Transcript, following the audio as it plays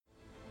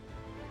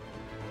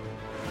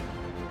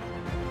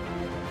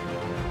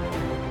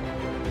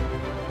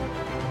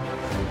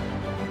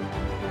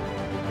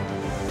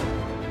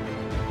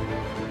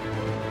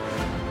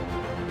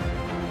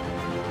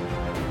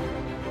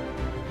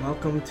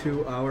welcome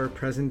to our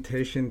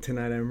presentation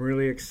tonight. I'm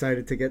really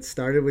excited to get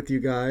started with you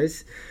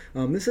guys.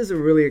 This is a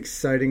really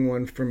exciting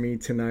one for me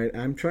tonight.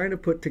 I'm trying to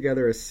put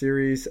together a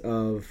series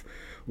of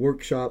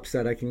workshops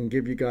that I can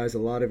give you guys a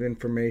lot of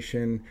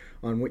information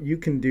on what you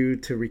can do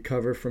to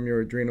recover from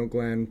your adrenal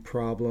gland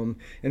problem,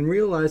 and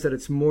realize that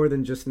it's more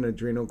than just an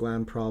adrenal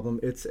gland problem.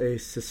 It's a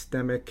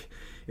systemic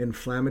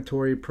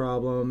inflammatory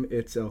problem,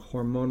 it's a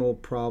hormonal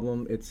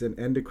problem, it's an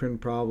endocrine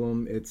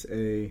problem, it's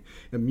a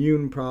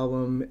immune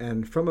problem,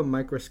 and from a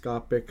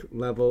microscopic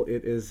level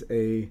it is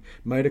a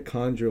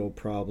mitochondrial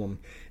problem.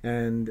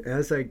 And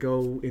as I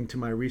go into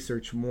my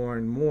research more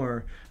and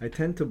more, I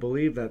tend to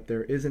believe that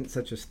there isn't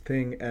such a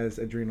thing as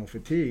adrenal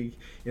fatigue,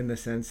 in the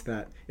sense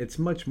that it's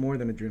much more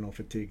than adrenal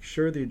fatigue.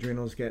 Sure, the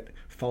adrenals get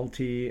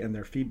faulty and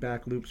their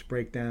feedback loops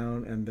break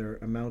down, and their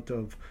amount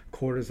of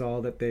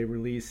cortisol that they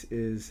release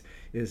is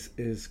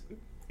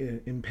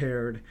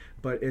impaired,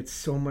 but it's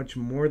so much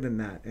more than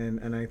that.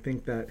 And I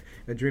think that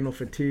adrenal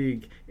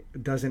fatigue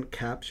doesn't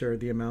capture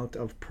the amount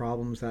of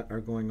problems that are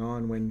going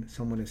on when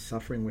someone is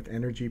suffering with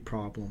energy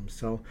problems.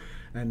 So,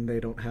 and they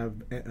don't have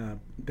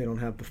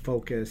the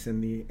focus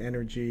and the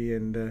energy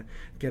and the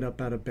get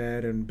up out of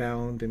bed and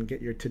bound and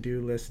get your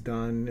to-do list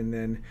done, and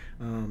then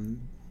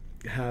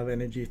have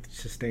energy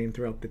sustained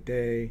throughout the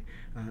day,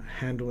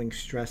 handling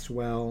stress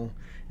well,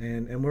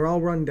 and we're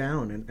all run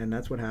down, and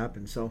that's what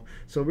happens. So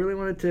really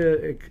wanted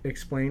to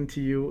explain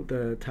to you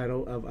the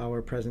title of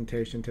our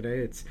presentation today.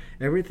 It's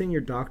Everything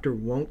Your Doctor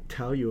Won't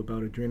Tell You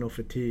About Adrenal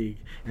Fatigue,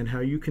 and how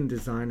you can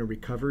design a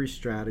recovery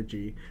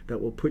strategy that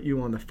will put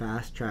you on the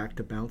fast track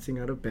to bouncing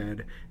out of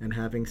bed and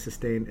having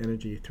sustained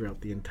energy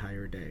throughout the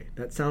entire day.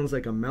 That sounds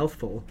like a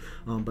mouthful,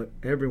 but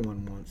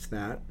everyone wants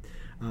that.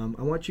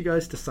 I want you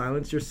guys to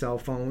silence your cell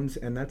phones,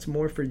 and that's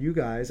more for you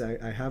guys.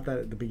 I have that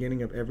at the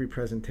beginning of every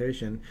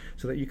presentation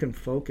so that you can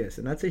focus.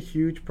 And that's a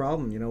huge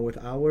problem,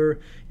 with our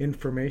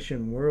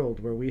information world,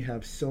 where we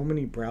have so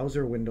many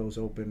browser windows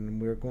open,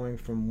 and we're going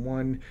from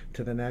one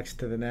to the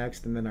next,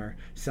 and then our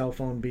cell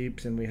phone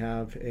beeps and we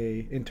have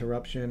a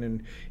interruption.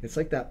 And it's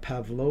like that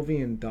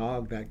Pavlovian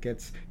dog that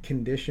gets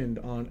conditioned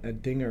on a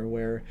dinger,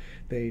 where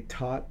they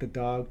taught the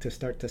dog to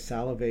start to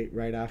salivate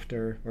right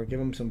after, or give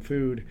him some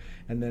food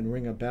and then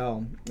ring a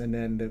bell. And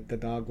then the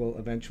dog will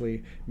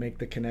eventually make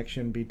the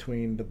connection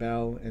between the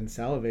bell and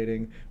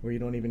salivating, where you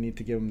don't even need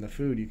to give them the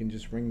food. You can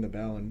just ring the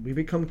bell. And we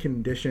become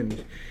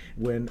conditioned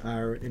when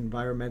our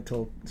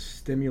environmental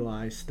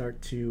stimuli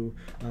start to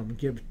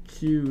give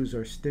cues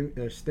or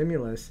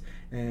stimulus,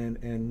 and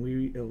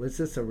it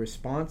elicits a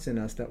response in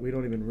us that we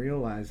don't even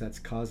realize that's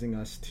causing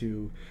us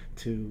to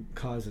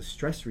cause a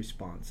stress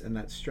response. And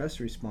that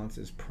stress response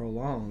is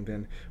prolonged,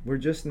 and we're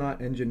just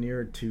not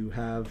engineered to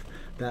have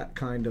that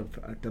kind of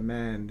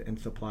demand and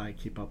supply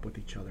keep up with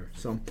each other.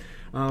 So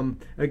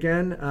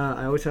again,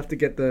 I always have to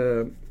get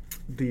the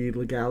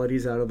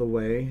legalities out of the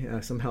way,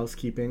 some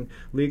housekeeping.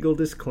 Legal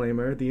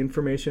disclaimer: the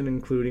information,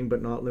 including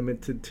but not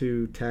limited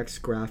to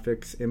text,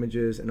 graphics,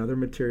 images, and other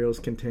materials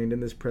contained in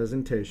this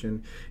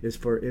presentation, is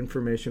for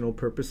informational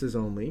purposes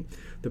only.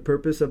 The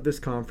purpose of this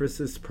conference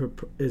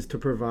is to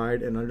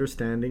provide an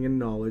understanding and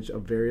knowledge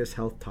of various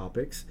health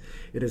topics.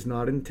 It is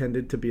not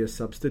intended to be a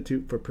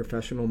substitute for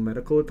professional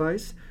medical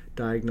advice,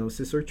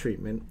 diagnosis, or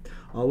treatment.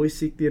 Always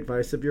seek the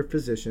advice of your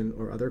physician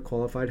or other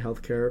qualified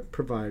healthcare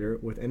provider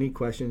with any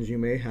questions you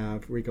may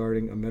have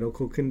regarding a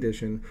medical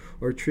condition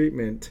or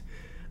treatment,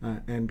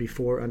 and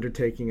before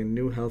undertaking a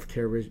new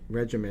healthcare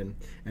regimen,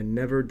 and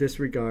never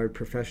disregard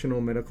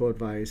professional medical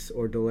advice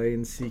or delay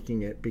in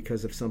seeking it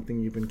because of something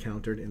you've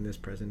encountered in this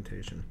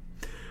presentation.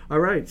 All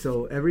right,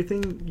 so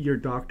everything your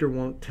doctor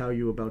won't tell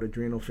you about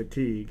adrenal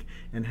fatigue,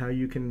 and how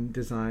you can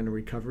design a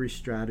recovery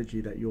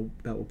strategy that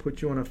will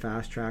put you on a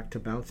fast track to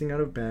bouncing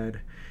out of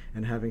bed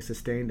and having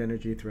sustained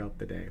energy throughout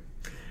the day.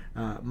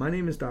 My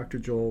name is Dr.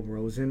 Joel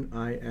Rosen.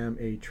 I am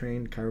a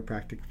trained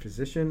chiropractic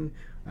physician.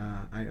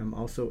 I am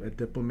also a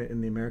diplomate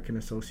in the American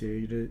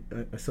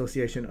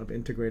Association of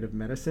Integrative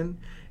Medicine,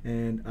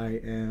 and I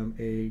am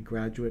a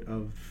graduate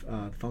of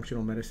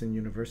Functional Medicine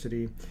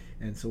University,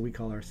 and so we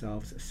call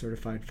ourselves a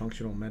certified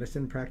functional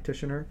medicine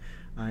practitioner.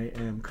 I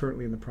am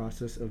currently in the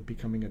process of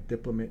becoming a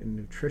diplomate in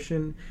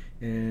nutrition,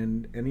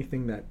 and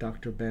anything that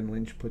Dr. Ben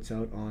Lynch puts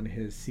out on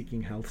his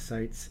Seeking Health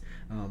sites,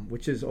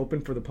 which is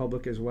open for the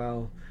public as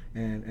well,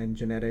 and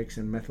genetics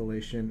and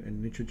methylation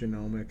and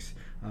nutrigenomics.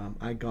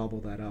 I gobble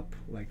that up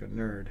like a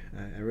nerd.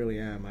 I really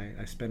am.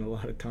 I spend a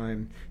lot of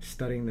time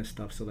studying this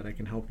stuff so that I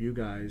can help you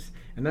guys.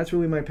 And that's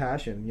really my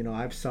passion.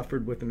 I've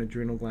suffered with an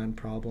adrenal gland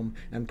problem,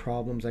 and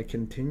problems I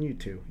continue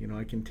to.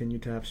 I continue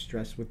to have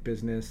stress with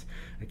business.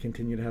 I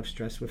continue to have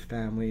stress with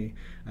family.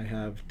 I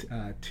have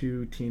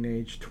 2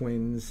 teenage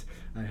twins.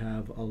 I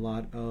have a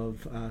lot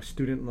of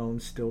student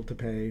loans still to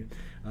pay,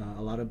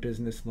 a lot of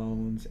business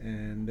loans,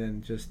 and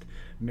then just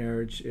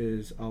marriage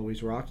is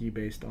always rocky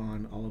based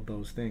on all of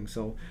those things.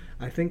 So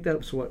I think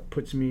that's what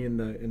puts me in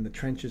the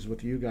trenches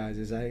with you guys,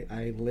 is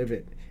I live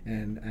it,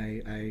 and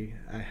I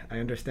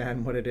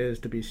understand what it is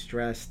to be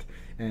stressed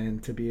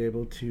and to be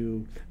able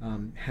to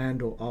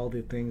handle all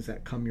the things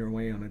that come your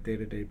way on a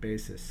day-to-day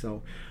basis.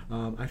 So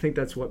I think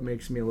that's what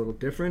makes me a little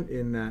different,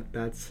 in that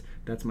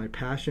that's my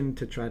passion,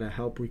 to try to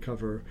help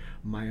recover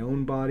my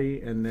own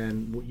body, and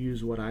then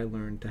use what I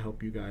learned to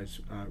help you guys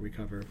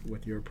recover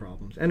with your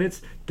problems. And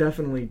it's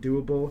definitely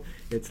doable.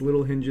 It's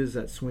little hinges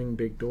that swing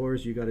big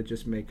doors. You got to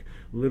just make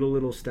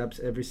little steps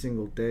every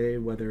single day,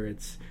 whether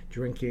it's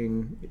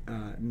drinking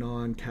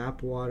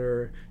non-tap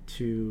water,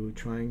 to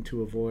trying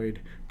to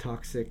avoid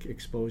toxic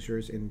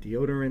exposures in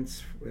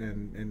deodorants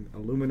and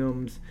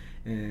aluminums,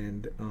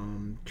 and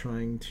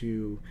trying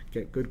to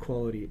get good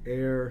quality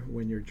air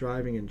when you're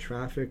driving in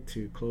traffic,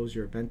 to close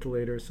your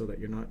ventilator so that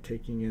you're not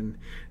taking in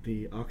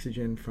the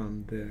oxygen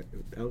from the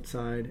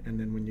outside, and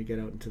then when you get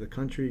out into the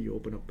country, you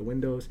open up the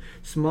windows.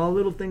 Small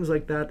little things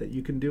like that that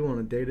you can do on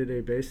a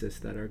day-to-day basis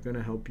that are going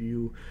to help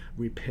you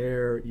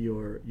repair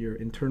your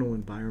internal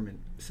environment.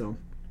 So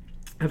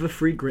I have a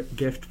free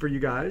gift for you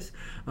guys.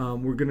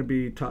 We're going to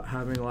be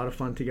having a lot of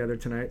fun together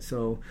tonight.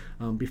 So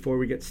before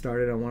we get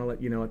started, I want to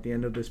let you know, at the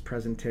end of this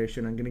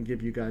presentation, I'm going to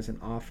give you guys an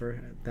offer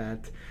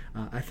that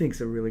I think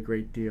is a really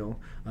great deal,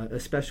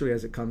 especially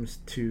as it comes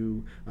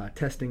to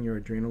testing your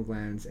adrenal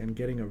glands and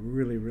getting a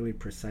really, really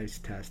precise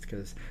test,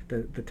 because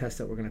the test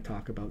that we're going to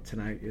talk about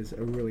tonight is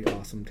a really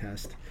awesome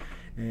test.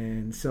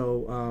 And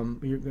so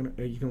you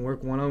can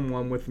work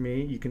one-on-one with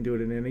me. You can do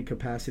it in any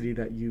capacity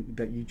that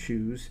you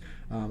choose.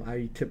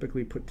 I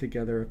typically put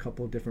together a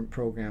couple of different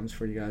programs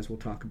for you guys. We'll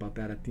talk about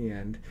that at the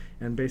end.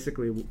 And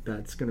basically,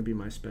 that's going to be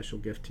my special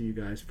gift to you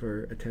guys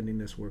for attending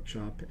this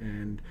workshop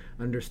and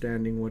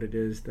understanding what it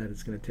is that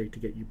it's going to take to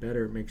get you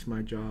better. It makes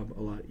my job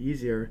a lot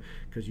easier,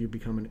 because you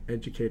become an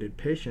educated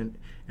patient,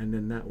 and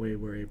then that way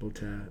we're able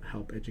to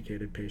help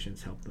educated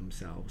patients help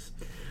themselves.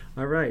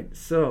 All right,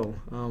 so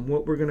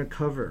what we're going to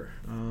cover.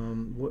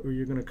 What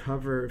you're going to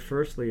cover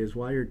firstly is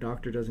why your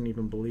doctor doesn't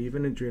even believe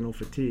in adrenal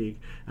fatigue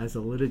as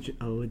a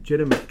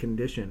legitimate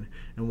condition,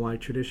 and why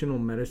traditional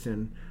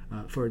medicine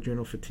for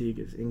adrenal fatigue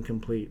is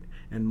incomplete,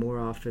 and more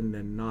often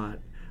than not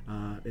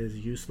is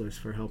useless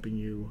for helping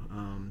you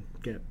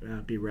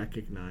be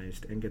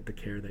recognized and get the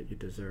care that you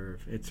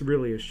deserve. It's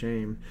really a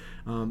shame.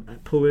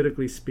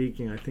 Politically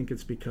speaking, I think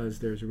it's because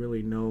there's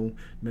really no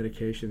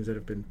medications that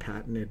have been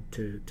patented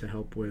to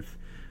help with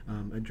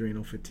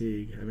adrenal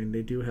fatigue. I mean,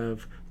 they do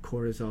have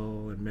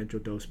cortisol and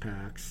Medrol dose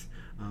packs,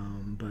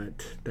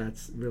 but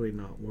that's really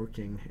not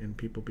working, and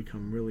people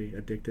become really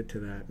addicted to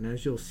that. And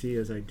as you'll see,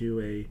 as I do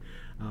a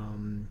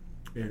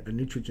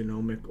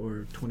nutrigenomic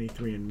or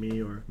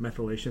 23andMe or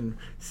methylation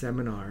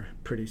seminar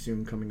pretty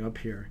soon coming up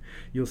here,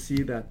 you'll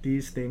see that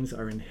these things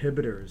are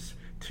inhibitors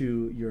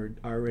to your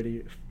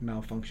already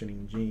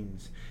malfunctioning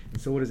genes. And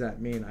so what does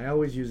that mean? I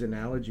always use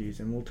analogies,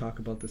 and we'll talk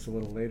about this a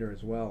little later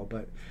as well,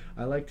 but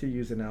I like to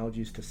use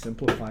analogies to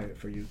simplify it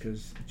for you,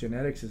 because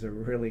genetics is a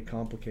really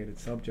complicated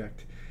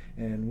subject,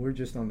 and we're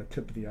just on the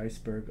tip of the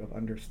iceberg of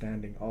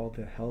understanding all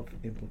the health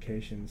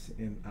implications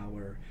in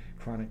our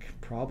chronic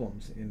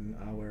problems, in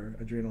our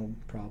adrenal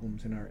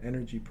problems, in our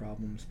energy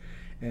problems.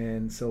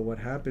 And so what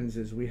happens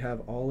is we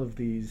have all of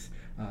these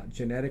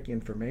genetic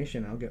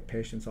information. I'll get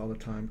patients all the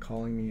time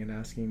calling me and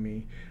asking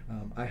me,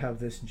 I have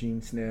this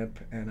gene SNP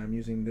and I'm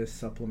using this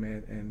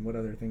supplement, and what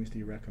other things do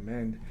you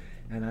recommend?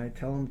 And I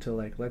tell them to,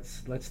 like, let's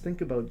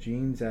think about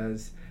genes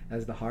as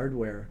the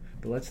hardware,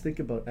 but let's think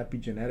about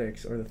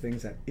epigenetics, or the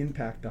things that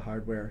impact the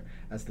hardware,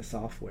 as the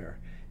software.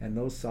 And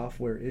those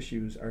software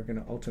issues are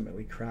going to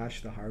ultimately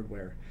crash the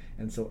hardware.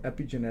 And so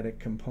epigenetic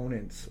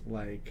components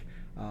like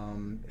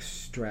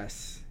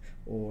stress,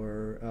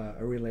 or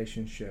a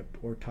relationship,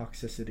 or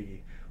toxicity,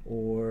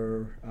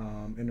 or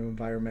an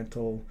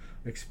environmental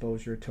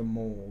exposure to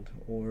mold,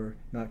 or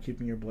not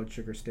keeping your blood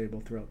sugar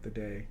stable throughout the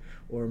day,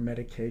 or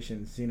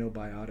medications,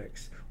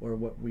 xenobiotics, or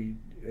what we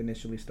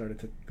initially started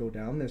to go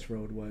down this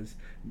road was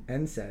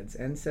NSAIDs.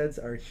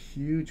 NSAIDs are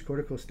huge,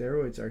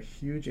 corticosteroids are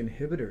huge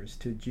inhibitors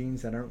to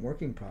genes that aren't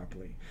working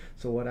properly.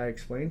 So what I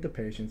explain to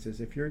patients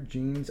is, if your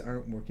genes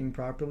aren't working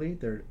properly,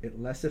 they're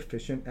less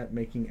efficient at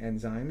making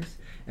enzymes,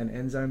 and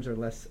enzymes are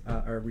less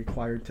are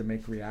required to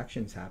make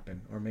reactions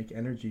happen, or make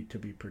energy to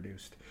be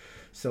produced.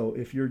 So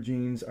if your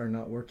genes are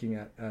not working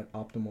at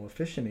optimal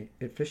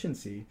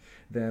efficiency,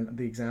 then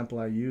the example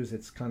I use,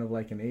 it's kind of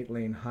like an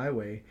 8-lane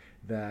highway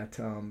that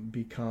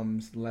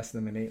becomes less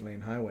than an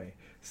 8-lane highway.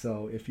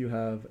 So if you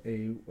have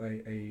a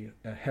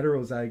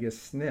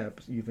heterozygous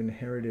SNP, you've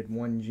inherited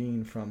one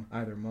gene from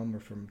either mom or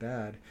from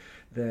dad,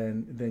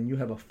 then you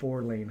have a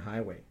 4-lane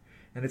highway.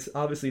 And it's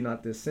obviously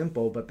not this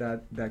simple, but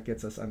that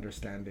gets us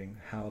understanding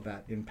how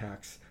that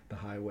impacts the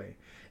highway.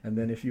 And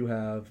then if you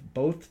have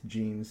both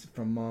genes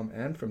from mom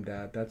and from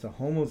dad, that's a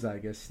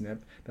homozygous SNP,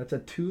 that's a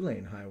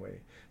 2-lane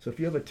highway. So if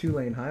you have a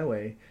 2-lane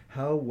highway,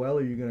 how well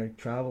are you going to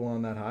travel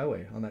on that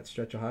highway, on that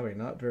stretch of highway?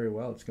 Not very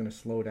well. It's going to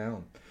slow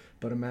down.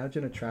 But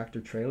imagine a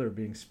tractor trailer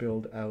being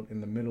spilled out in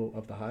the middle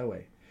of the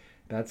highway.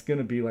 That's going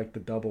to be like the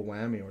double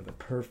whammy, or the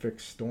perfect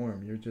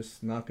storm. You're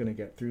just not going to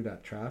get through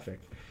that traffic.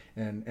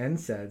 And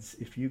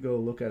NSAIDs, if you go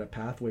look at a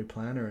pathway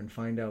planner and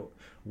find out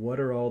what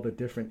are all the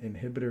different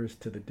inhibitors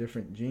to the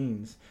different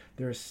genes,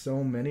 there are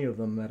so many of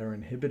them that are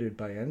inhibited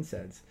by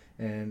NSAIDs.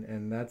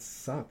 And that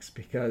sucks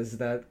because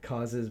that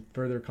causes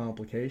further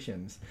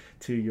complications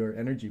to your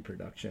energy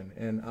production.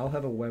 And I'll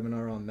have a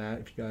webinar on that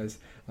if you guys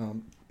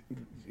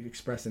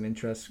express an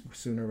interest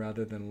sooner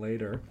rather than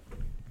later.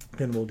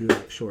 Then we'll do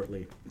that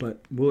shortly.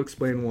 But we'll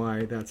explain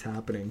why that's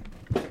happening.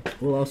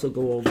 We'll also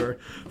go over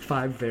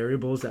 5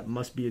 variables that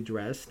must be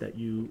addressed that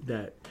you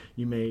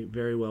may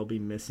very well be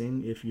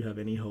missing if you have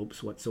any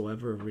hopes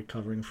whatsoever of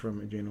recovering from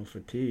adrenal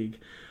fatigue.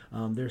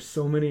 There's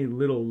so many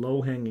little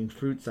low-hanging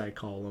fruits, I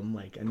call them,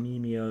 like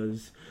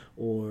anemias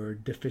or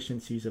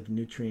deficiencies of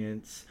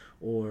nutrients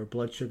or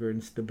blood sugar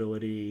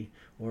instability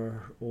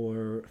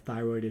or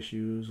thyroid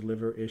issues,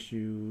 liver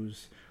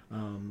issues,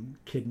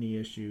 kidney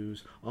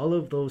issues. All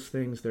of those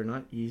things, they're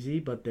not easy,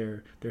 but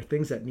they're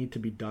things that need to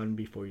be done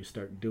before you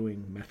start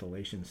doing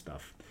methylation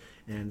stuff.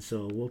 And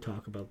so we'll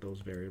talk about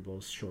those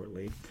variables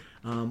shortly.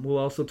 We'll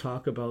also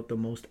talk about the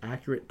most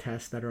accurate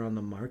tests that are on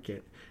the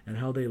market and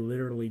how they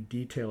literally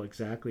detail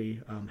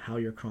exactly how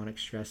your chronic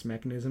stress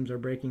mechanisms are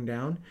breaking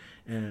down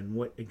and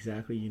what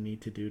exactly you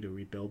need to do to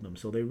rebuild them.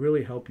 So they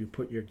really help you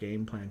put your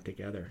game plan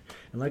together.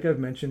 And like I've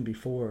mentioned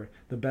before,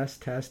 the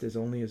best test is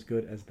only as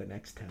good as the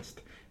next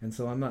test. And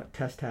so I'm not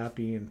test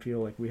happy and feel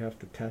like we have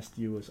to test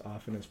you as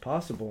often as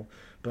possible.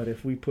 But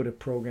if we put a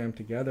program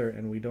together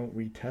and we don't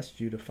retest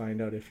you to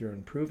find out if you're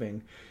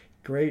improving,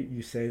 great,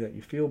 you say that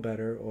you feel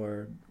better,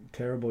 or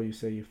terrible, you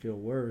say you feel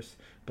worse.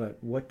 But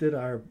what did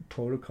our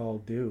protocol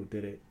do?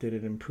 Did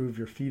it improve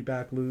your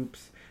feedback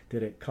loops?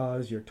 Did it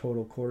cause your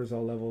total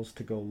cortisol levels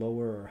to go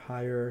lower or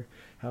higher?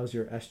 How's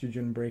your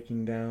estrogen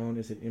breaking down?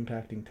 Is it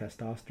impacting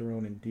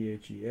testosterone and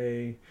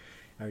DHEA?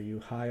 Are you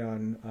high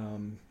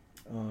on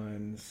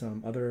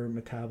some other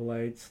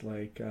metabolites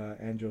like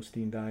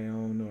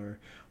androstenedione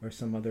or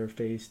some other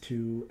phase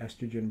 2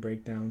 estrogen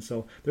breakdown?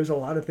 So there's a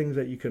lot of things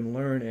that you can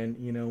learn, and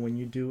when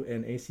you do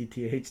an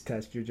ACTH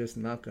test, you're just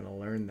not going to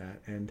learn that.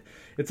 And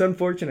it's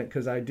unfortunate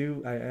because I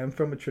am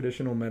from a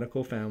traditional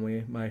medical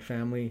family. My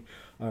family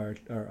are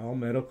all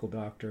medical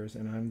doctors,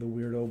 and I'm the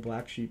weirdo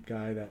black sheep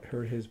guy that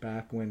hurt his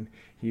back when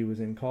he was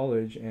in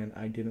college, and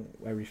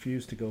I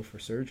refused to go for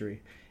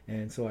surgery.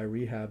 And so I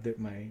rehabbed it.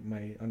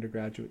 My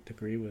undergraduate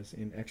degree was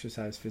in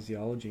exercise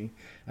physiology.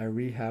 I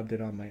rehabbed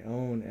it on my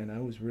own, and I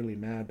was really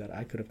mad that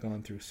I could have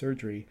gone through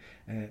surgery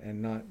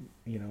and not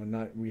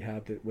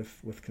rehabbed it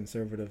with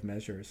conservative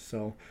measures.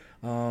 So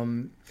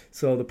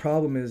the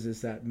problem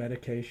is that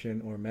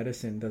medication or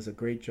medicine does a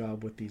great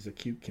job with these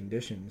acute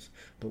conditions.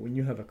 But when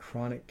you have a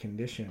chronic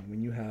condition,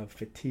 when you have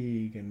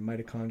fatigue and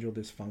mitochondrial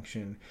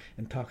dysfunction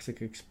and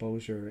toxic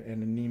exposure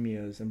and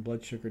anemias and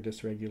blood sugar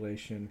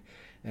dysregulation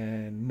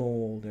and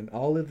mold and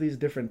all of these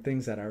different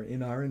things that are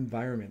in our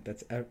environment,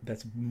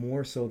 that's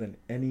more so than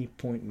any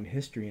point in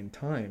history and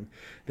time,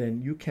 then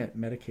you can't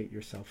medicate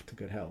yourself to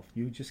good health.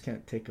 You just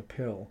can't take a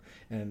pill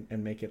and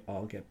make it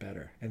all get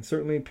better. And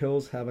certainly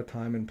pills have a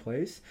time and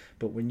place,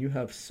 but when you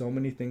have so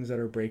many things that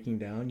are breaking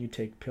down, you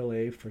take pill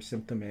A for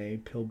symptom A,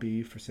 pill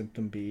B for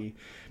symptom B,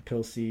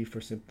 pill C for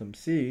symptom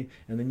C,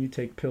 and then you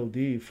take pill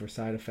D for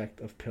side effect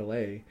of pill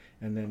A,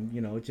 and then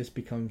it just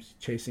becomes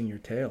chasing your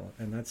tail.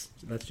 And that's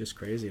just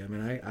crazy. I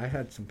mean, I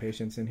had some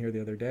patients in here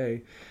the other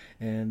day,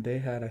 and they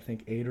had, I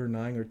think, 8 or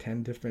 9 or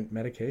 10 different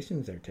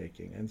medications they're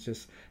taking. And it's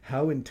just,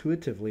 how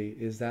intuitively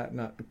is that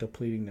not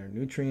depleting their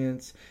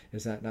nutrients?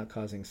 Is that not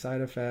causing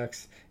side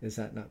effects? Is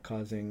that not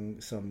causing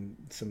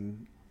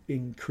some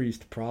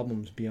increased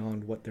problems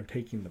beyond what they're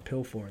taking the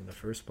pill for in the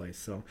first place?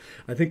 So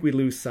I think we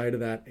lose sight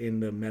of that in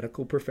the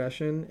medical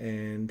profession,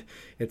 and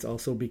it's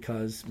also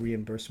because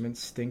reimbursements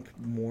stink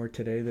more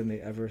today than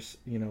they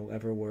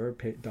ever were.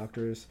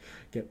 Doctors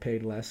get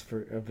paid less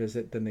for a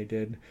visit than they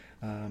did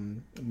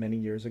many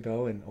years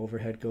ago, and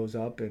overhead goes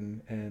up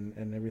and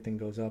everything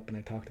goes up. And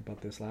I talked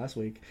about this last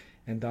week.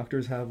 And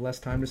doctors have less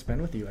time to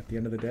spend with you at the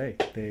end of the day.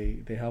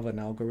 They have an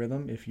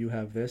algorithm. If you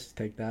have this,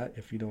 take that.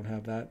 If you don't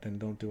have that, then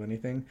don't do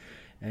anything.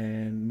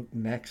 And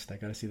next, I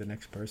got to see the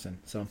next person.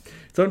 So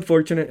it's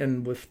unfortunate.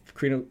 And with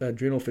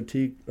adrenal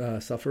fatigue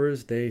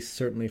sufferers, they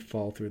certainly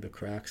fall through the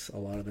cracks a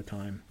lot of the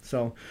time.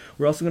 So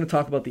we're also going to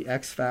talk about the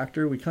X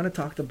factor. We kind of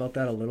talked about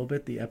that a little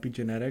bit, the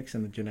epigenetics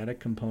and the genetic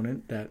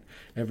component that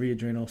every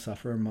adrenal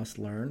sufferer must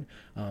learn,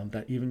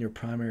 that even your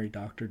primary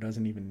doctor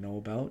doesn't even know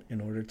about,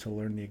 in order to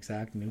learn the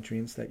exact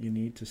nutrients that you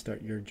need to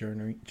start your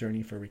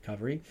journey for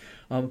recovery.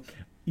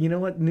 You know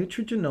what?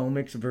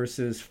 Nutrigenomics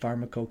versus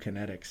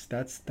pharmacokinetics.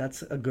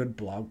 That's a good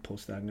blog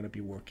post that I'm going to be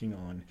working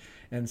on.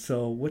 And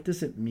so what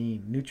does it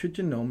mean?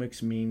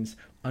 Nutrigenomics means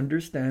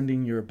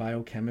understanding your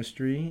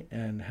biochemistry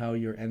and how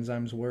your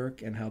enzymes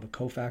work and how the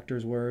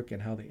cofactors work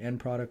and how the end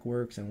product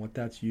works and what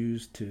that's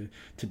used to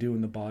do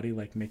in the body,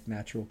 like make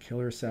natural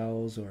killer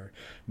cells or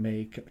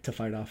make to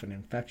fight off an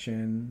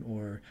infection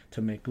or to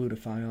make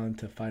glutathione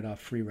to fight off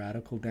free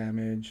radical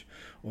damage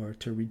or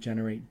to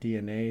regenerate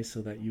DNA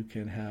so that you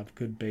can have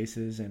good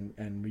bases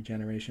and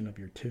regeneration of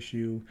your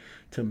tissue,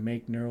 to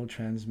make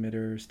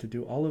neurotransmitters, to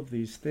do all of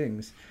these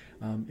things.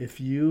 If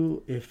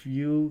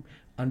you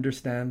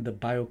understand the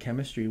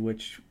biochemistry,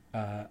 which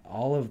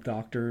all of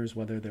doctors,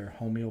 whether they're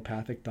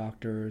homeopathic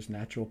doctors,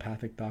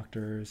 naturopathic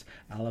doctors,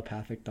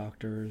 allopathic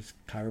doctors,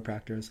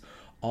 chiropractors,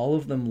 all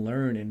of them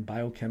learn in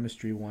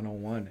biochemistry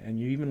 101. And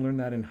you even learn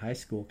that in high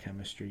school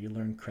chemistry. You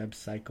learn Krebs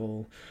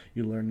cycle,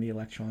 you learn the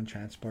electron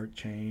transport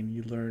chain,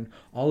 you learn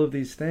all of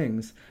these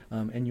things,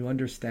 and you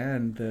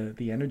understand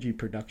the energy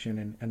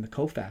production and the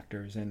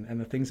cofactors and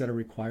the things that are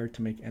required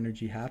to make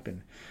energy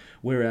happen.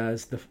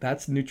 Whereas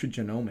that's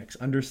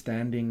nutrigenomics,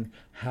 understanding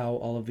how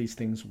all of these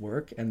things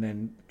work and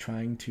then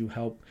trying to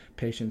help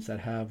patients that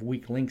have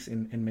weak links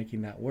in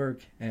making that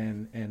work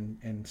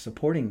and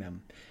supporting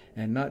them.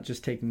 And not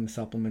just taking the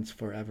supplements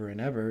forever and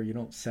ever. You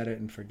don't set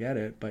it and forget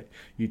it, but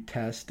you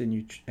test and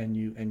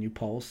you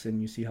pulse and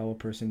you see how a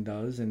person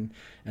does, and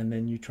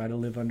then you try to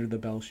live under the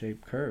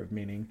bell-shaped curve.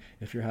 Meaning,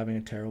 if you're having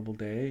a terrible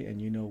day and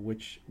you know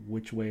which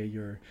way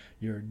your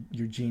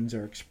genes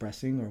are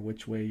expressing or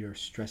which way your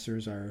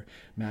stressors are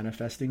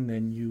manifesting,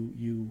 then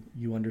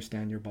you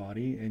understand your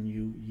body and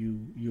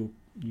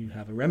you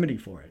have a remedy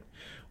for it.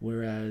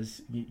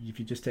 Whereas if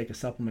you just take a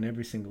supplement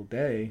every single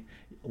day,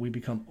 we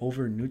become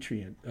over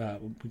nutrient.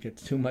 We get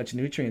too much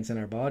nutrients in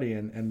our body,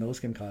 and those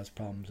can cause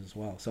problems as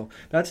well. So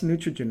that's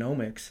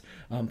nutrigenomics.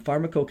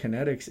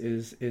 Pharmacokinetics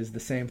is the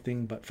same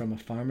thing, but from a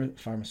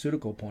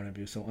pharmaceutical point of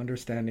view. So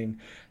understanding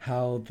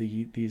how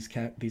these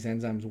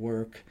enzymes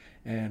work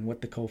and what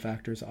the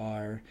cofactors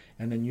are,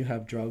 and then you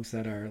have drugs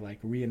that are like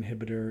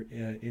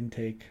re-inhibitor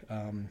intake.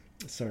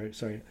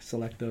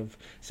 Selective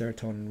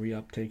serotonin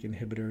reuptake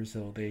inhibitors.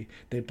 So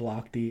they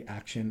block the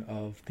action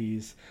of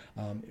these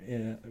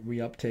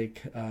reuptake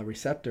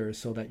receptors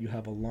so that you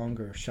have a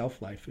longer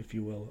shelf life, if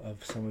you will,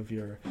 of some of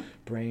your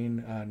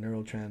brain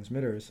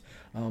neurotransmitters.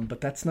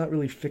 But that's not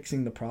really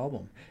fixing the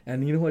problem.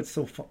 And you know what's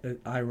so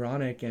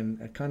ironic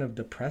and kind of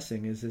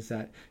depressing is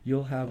that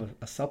you'll have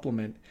a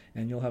supplement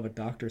and you'll have a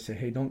doctor say,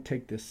 hey, don't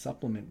take this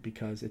supplement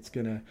because it's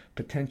going to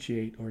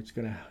potentiate or it's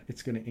going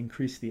to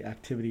increase the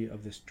activity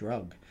of this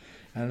drug.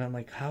 And I'm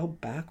like, how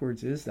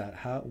backwards is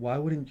that? Why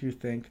wouldn't you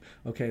think,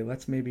 okay,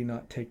 let's maybe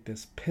not take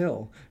this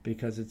pill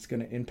because it's going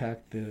to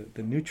impact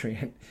the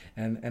nutrient?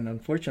 And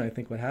unfortunately, I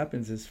think what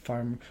happens is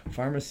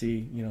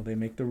pharmacy, they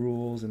make the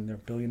rules and they're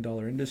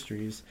billion-dollar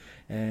industries,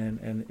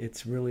 and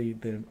it's really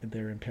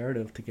their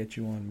imperative to get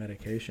you on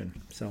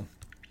medication. So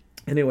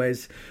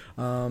anyways,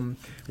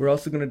 we're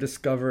also going to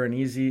discover an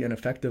easy and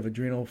effective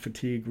adrenal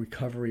fatigue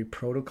recovery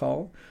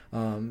protocol,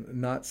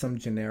 not some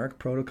generic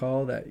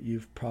protocol that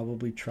you've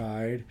probably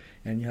tried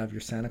and you have your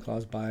Santa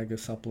Claus bag of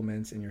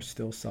supplements and you're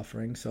still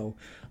suffering. So,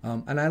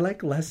 and I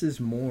like less is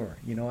more.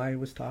 I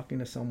was talking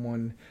to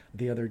someone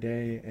the other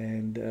day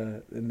and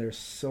there's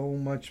so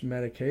much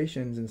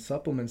medications and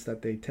supplements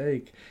that they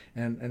take,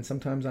 and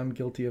sometimes I'm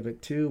guilty of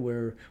it too,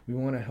 where we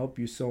want to help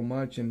you so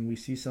much and we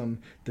see some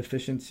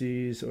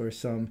deficiencies or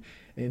some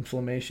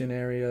inflammation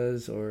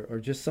areas or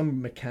just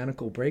some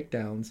mechanical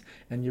breakdowns,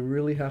 and you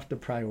really have to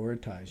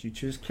prioritize. You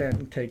just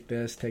can't take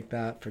this, take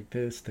that, for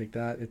this, take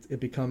that. It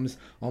becomes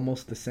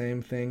almost the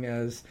same thing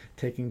as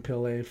taking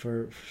pill A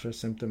for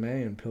symptom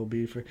A and pill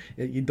B for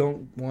it. You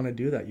don't want to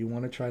do that. You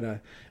want to try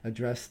to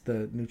address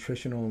the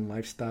nutritional and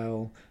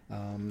lifestyle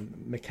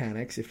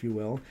mechanics, if you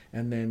will,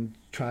 and then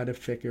try to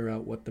figure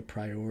out what the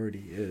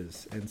priority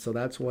is. And so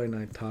that's why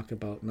I talk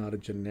about not a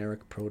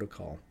generic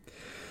protocol.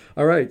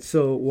 All right,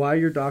 so why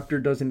your doctor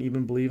doesn't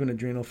even believe in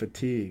adrenal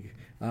fatigue.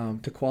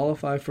 To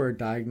qualify for a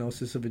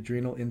diagnosis of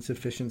adrenal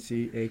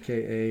insufficiency,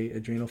 aka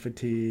adrenal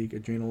fatigue,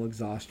 adrenal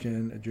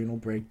exhaustion, adrenal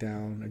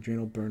breakdown,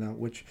 adrenal burnout,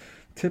 which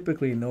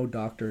typically no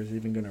doctor is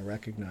even going to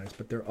recognize,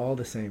 but they're all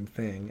the same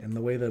thing. And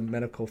the way the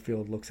medical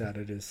field looks at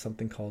it is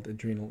something called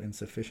adrenal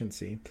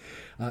insufficiency.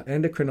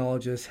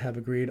 Endocrinologists have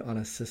agreed on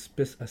a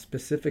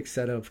specific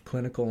set of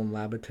clinical and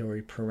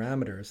laboratory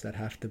parameters that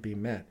have to be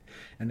met.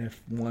 And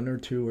if 1 or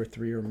 2 or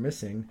 3 are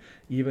missing,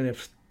 even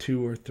if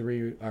 2 or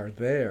 3 are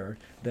there,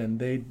 then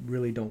they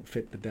really don't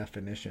fit the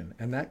definition.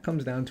 And that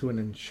comes down to an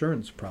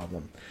insurance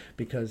problem.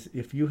 Because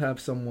if you have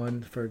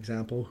someone, for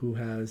example, who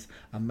has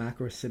a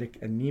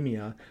macrocytic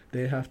anemia,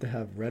 they have to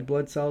have red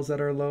blood cells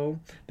that are low,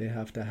 they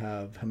have to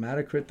have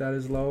hematocrit that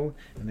is low,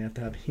 and they have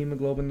to have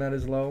hemoglobin that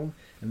is low,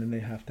 and then they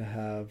have to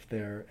have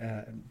their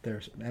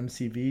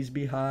MCVs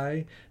be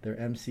high, their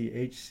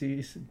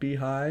MCHCs be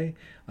high,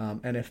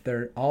 and if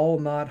they're all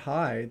not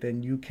high,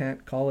 then you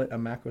can't call it a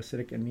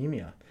macrocytic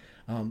anemia.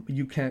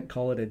 You can't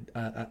call it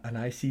an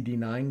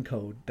ICD-9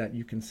 code that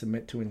you can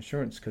submit to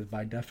insurance because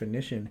by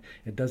definition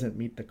it doesn't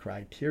meet the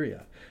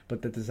criteria.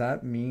 But does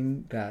that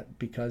mean that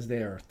because they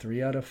are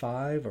 3 out of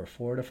 5 or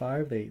 4 out of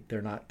 5,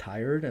 they're not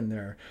tired and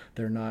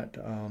they're not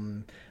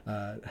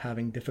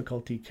having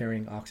difficulty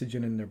carrying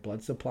oxygen in their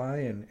blood supply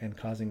and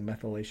causing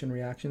methylation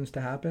reactions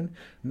to happen?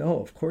 No,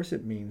 of course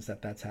it means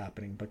that that's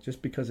happening. But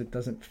just because it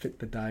doesn't fit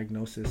the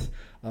diagnosis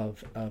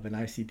of an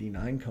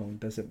ICD-9 code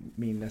doesn't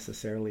mean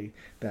necessarily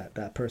that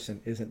that person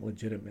isn't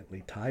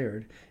legitimately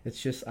tired.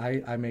 It's just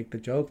I make the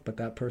joke, but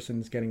that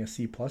person's getting a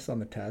C plus on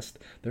the test.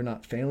 They're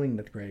not failing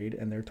the grade,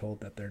 and they're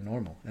told that they're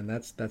normal, and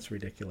that's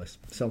ridiculous.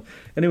 So,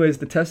 anyways,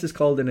 the test is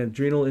called an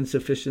adrenal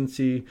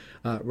insufficiency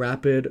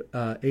rapid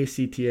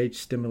ACTH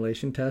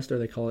stimulation test, or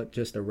they call it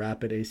just a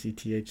rapid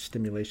ACTH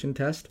stimulation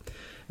test.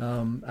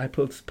 I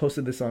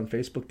posted this on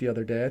Facebook the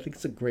other day. I think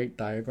it's a great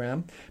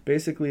diagram.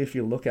 Basically, if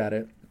you look at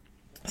it,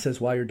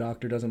 says why your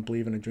doctor doesn't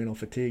believe in adrenal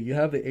fatigue. You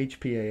have the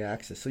HPA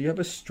axis. So you have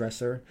a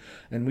stressor,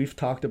 and we've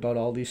talked about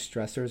all these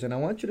stressors, and I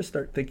want you to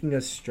start thinking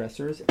of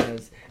stressors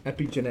as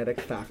epigenetic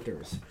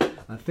factors,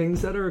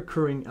 things that are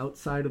occurring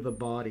outside of the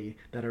body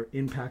that are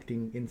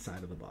impacting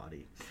inside of the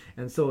body.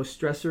 And so a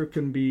stressor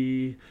can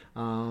be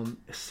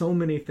so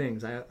many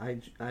things.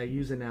 I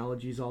use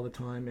analogies all the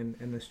time,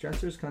 and the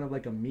stressor is kind of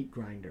like a meat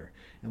grinder.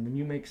 And when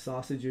you make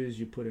sausages,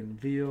 you put in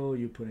veal,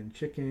 you put in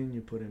chicken, you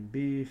put in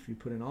beef, you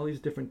put in all these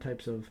different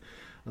types of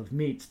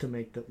meats to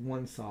make the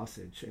one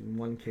sausage in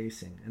one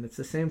casing. And it's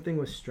the same thing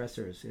with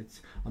stressors.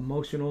 It's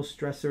emotional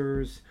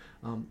stressors,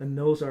 and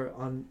those are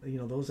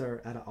those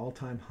are at an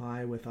all-time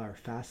high with our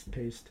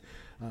fast-paced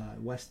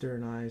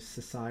westernized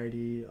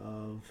society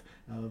of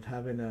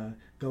having a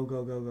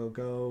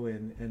go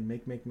and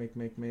make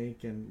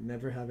and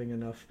never having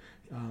enough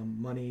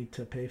money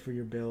to pay for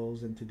your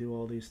bills and to do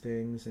all these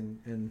things,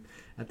 and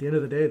at the end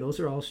of the day, those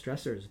are all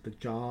stressors. The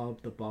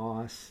job, the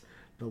boss,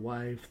 the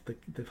wife,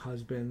 the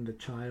husband, the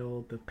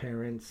child, the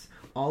parents,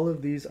 all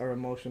of these are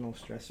emotional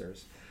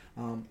stressors.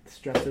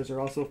 Stressors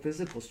are also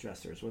physical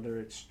stressors, whether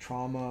it's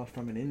trauma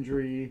from an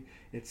injury,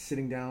 it's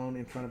sitting down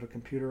in front of a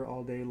computer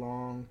all day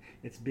long,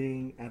 it's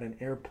being at an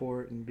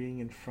airport and being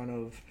in front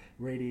of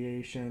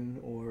radiation,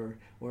 or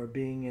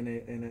being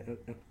in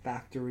a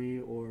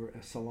factory or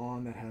a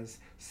salon that has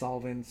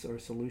solvents or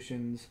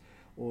solutions,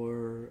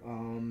 or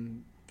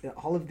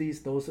all of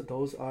these,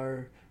 those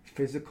are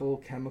physical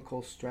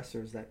chemical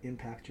stressors that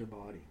impact your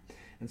body.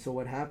 And so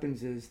what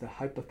happens is the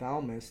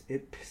hypothalamus,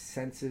 it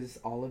senses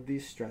all of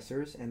these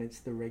stressors, and it's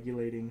the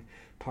regulating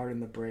part in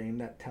the brain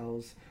that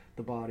tells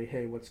the body,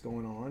 hey, what's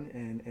going on?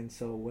 And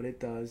so what it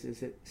does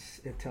is it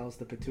tells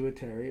the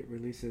pituitary, it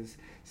releases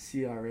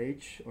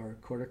CRH, or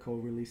cortical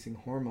releasing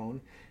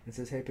hormone, and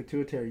says, hey,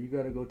 pituitary, you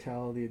got to go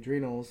tell the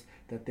adrenals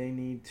that they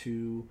need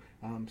to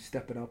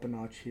step it up a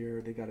notch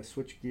here. They got to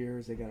switch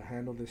gears. They got to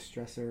handle this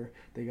stressor.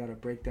 They got to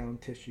break down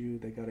tissue.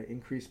 They got to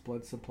increase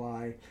blood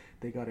supply.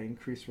 They got to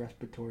increase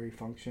respiratory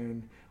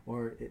function,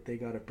 or they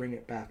got to bring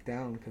it back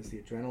down because the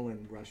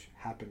adrenaline rush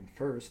happened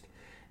first.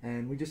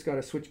 And we just got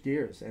to switch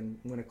gears. And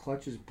when a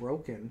clutch is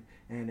broken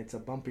and it's a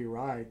bumpy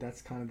ride,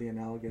 that's kind of the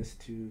analogous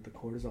to the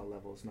cortisol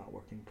levels not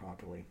working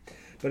properly.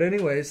 But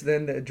anyways,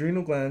 then the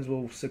adrenal glands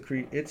will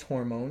secrete its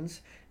hormones.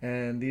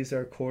 And these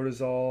are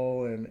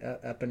cortisol and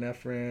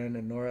epinephrine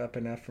and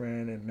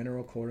norepinephrine and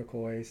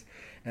mineralocorticoids.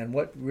 And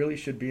what really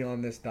should be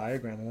on this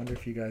diagram, I wonder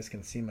if you guys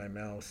can see my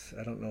mouse.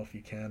 I don't know if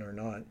you can or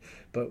not.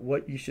 But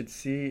what you should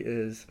see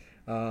is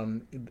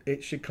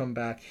it should come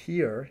back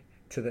here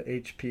to the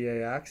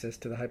HPA axis,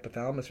 to the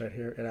hypothalamus right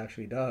here. It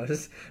actually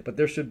does, but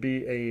there should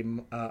be a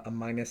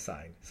minus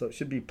sign. So it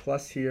should be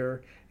plus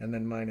here and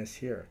then minus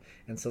here.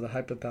 And so the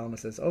hypothalamus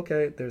says,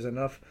 okay, there's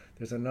enough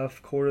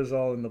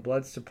cortisol in the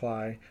blood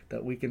supply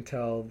that we can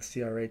tell the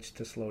CRH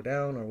to slow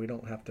down, or we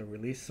don't have to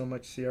release so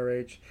much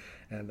CRH,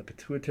 and the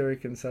pituitary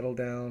can settle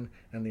down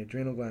and the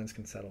adrenal glands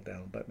can settle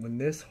down. But when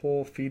this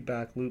whole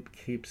feedback loop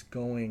keeps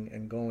going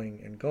and going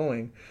and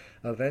going,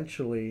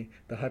 eventually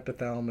the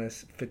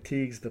hypothalamus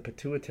fatigues the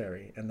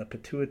pituitary, and the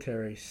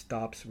pituitary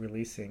stops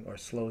releasing or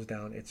slows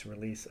down its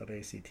release of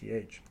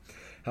ACTH.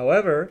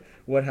 However,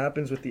 what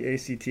happens with the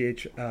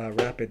ACTH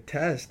rapid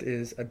test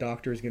is a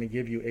doctor is going to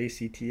give you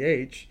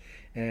ACTH,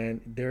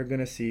 and they're going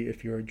to see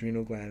if your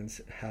adrenal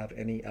glands have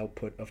any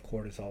output of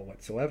cortisol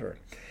whatsoever.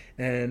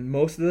 And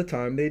most of the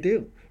time they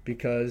do,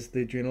 because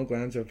the adrenal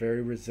glands are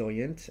very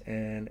resilient,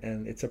 and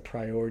it's a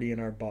priority in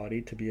our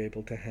body to be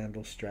able to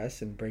handle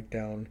stress and break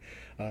down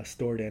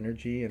stored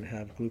energy and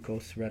have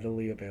glucose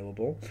readily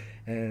available.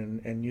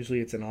 And usually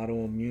it's an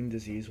autoimmune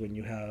disease when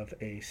you have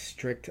a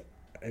strict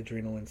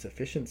adrenal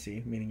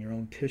insufficiency, meaning your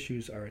own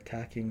tissues are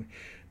attacking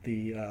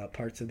the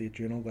parts of the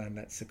adrenal gland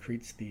that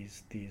secretes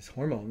these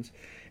hormones.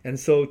 And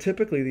so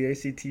typically the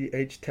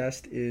ACTH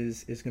test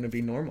is going to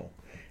be normal.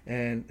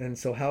 And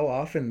so how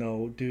often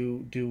though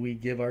do we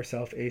give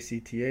ourselves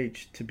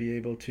ACTH to be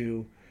able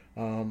to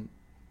I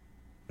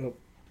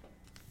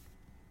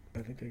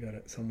think I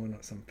got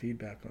some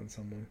feedback on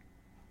someone.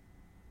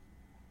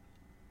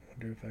 I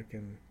wonder if I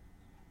can,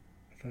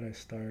 I thought I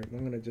started. I'm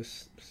going to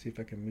just see if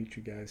I can mute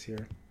you guys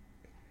here.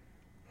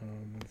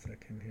 One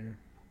second here.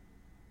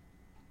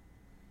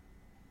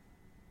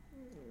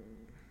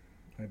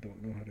 I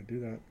don't know how to do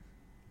that.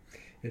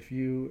 If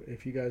you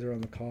guys are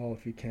on the call,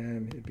 if you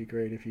can, it'd be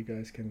great if you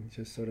guys can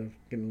just sort of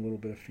get a little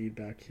bit of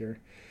feedback here.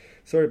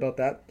 Sorry about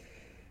that.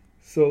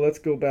 So let's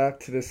go back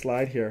to this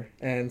slide here.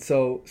 And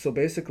so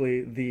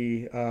basically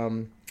the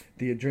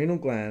adrenal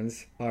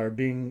glands are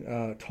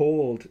being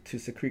told to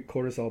secrete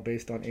cortisol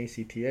based on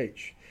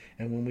ACTH.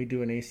 And when we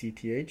do an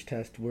ACTH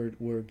test,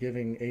 we're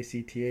giving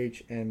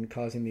ACTH and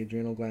causing the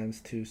adrenal glands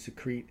to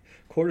secrete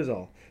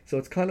cortisol. So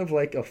it's kind of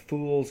like a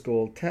fool's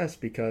gold test,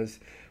 because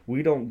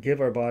we don't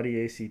give our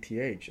body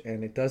ACTH,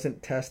 and it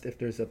doesn't test if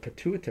there's a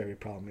pituitary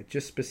problem. It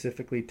just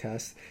specifically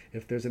tests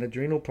if there's an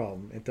adrenal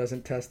problem. It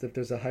doesn't test if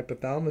there's a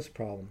hypothalamus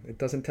problem. It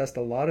doesn't test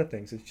a lot of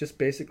things. It's just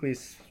basically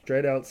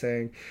straight out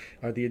saying,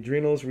 are the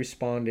adrenals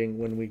responding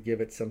when we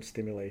give it some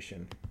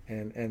stimulation?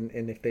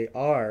 And if they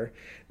are,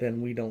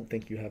 then we don't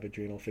think you have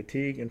adrenal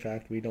fatigue. In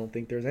fact, we don't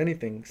think there's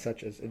anything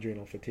such as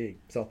adrenal fatigue.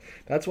 So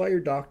that's why your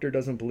doctor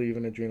doesn't believe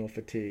in adrenal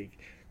fatigue.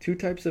 Two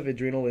types of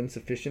adrenal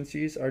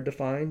insufficiencies are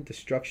defined.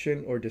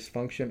 Destruction or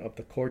dysfunction of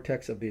the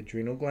cortex of the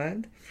adrenal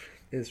gland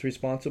is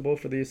responsible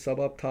for the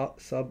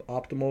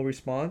suboptimal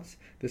response.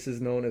 This is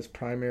known as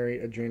primary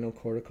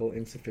adrenocortical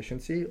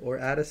insufficiency, or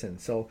Addison.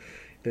 So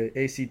the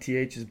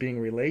ACTH is being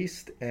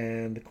released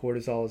and the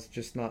cortisol is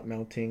just not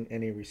mounting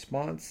any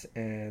response,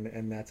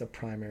 and that's a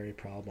primary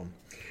problem.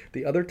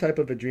 The other type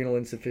of adrenal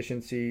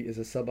insufficiency is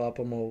a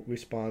suboptimal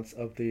response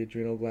of the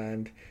adrenal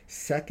gland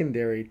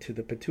secondary to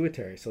the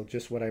pituitary. So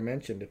just what I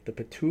mentioned, if the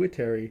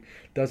pituitary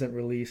doesn't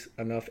release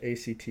enough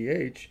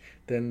ACTH,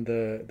 then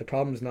the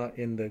problem's not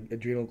in the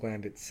adrenal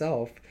gland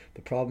itself.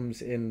 The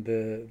problem's in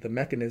the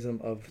mechanism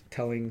of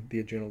telling the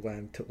adrenal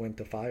gland when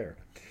to fire.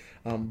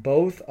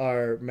 Both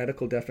are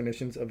medical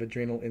definitions of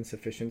adrenal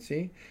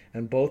insufficiency,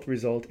 and both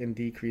result in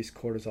decreased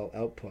cortisol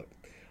output.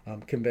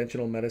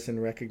 Conventional medicine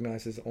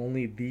recognizes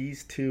only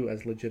these two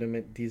as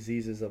legitimate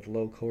diseases of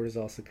low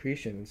cortisol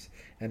secretions,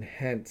 and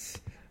hence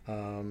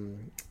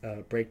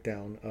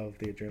breakdown of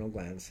the adrenal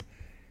glands.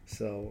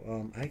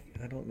 So I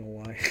don't know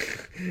why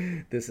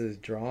this is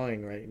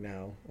drawing right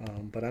now,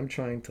 but I'm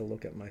trying to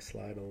look at my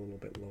slide a little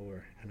bit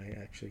lower, and I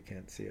actually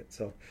can't see it.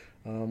 So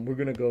we're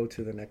going to go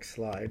to the next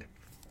slide.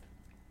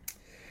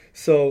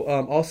 So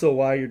also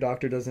why your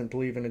doctor doesn't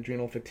believe in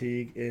adrenal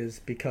fatigue is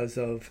because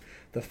of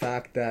the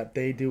fact that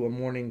they do a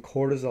morning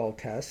cortisol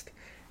test,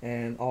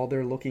 and all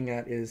they're looking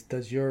at is,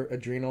 does your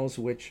adrenals,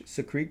 which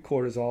secrete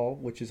cortisol,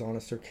 which is on a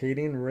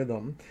circadian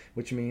rhythm,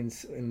 which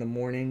means in the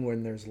morning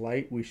when there's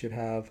light, we should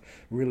have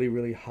really,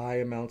 really high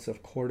amounts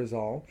of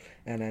cortisol,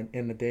 and then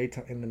in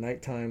the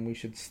nighttime, we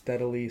should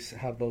steadily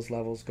have those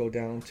levels go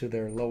down to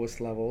their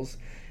lowest levels.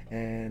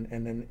 And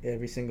then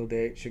every single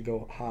day it should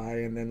go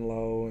high and then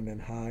low and then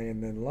high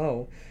and then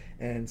low.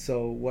 And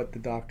so what the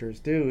doctors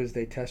do is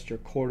they test your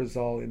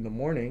cortisol in the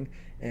morning,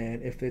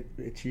 and if it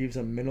achieves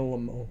a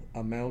minimal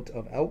amount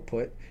of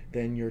output,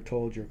 then you're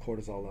told your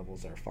cortisol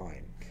levels are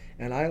fine.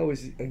 And I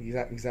always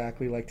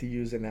exactly like to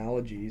use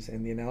analogies,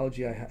 and the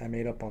analogy I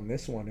made up on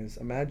this one is,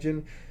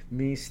 imagine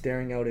me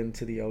staring out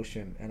into the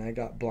ocean, and I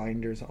got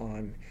blinders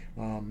on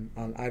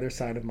either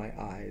side of my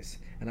eyes,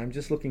 and I'm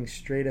just looking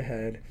straight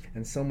ahead,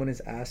 and someone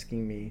is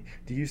asking me,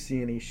 do you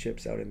see any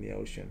ships out in the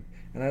ocean?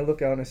 And I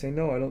look out and I say,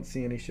 no, I don't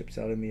see any ships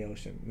out in the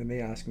ocean. Then they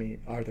ask me,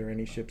 are there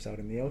any ships out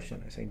in the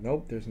ocean? I say,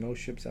 nope, there's no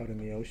ships out in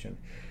the ocean.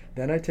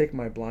 Then I take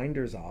my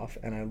blinders off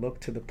and I look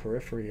to the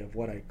periphery of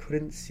what I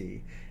couldn't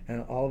see,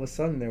 and all of a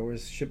sudden there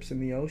was ships in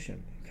the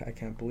ocean. I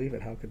can't believe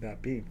it. How could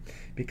that be?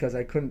 Because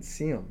I couldn't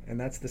see them. And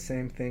that's the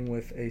same thing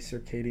with a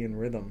circadian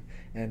rhythm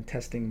and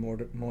testing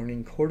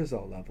morning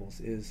cortisol levels.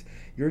 Is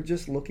you're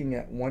just looking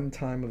at one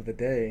time of the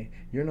day.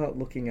 You're not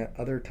looking at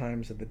other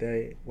times of the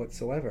day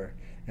whatsoever.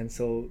 And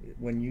so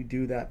when you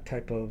do that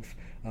type of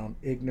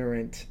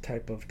ignorant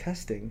type of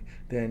testing,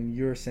 then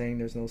you're saying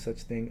there's no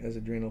such thing as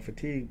adrenal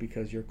fatigue,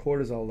 because your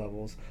cortisol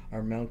levels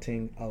are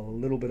mounting a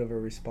little bit of a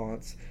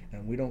response,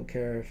 and we don't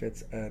care if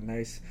it's a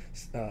nice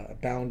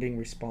bounding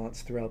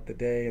response throughout the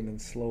day and then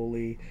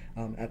slowly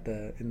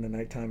in the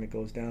nighttime it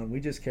goes down. We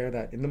just care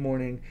that in the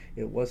morning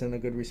it wasn't a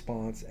good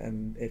response,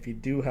 and if you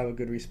do have a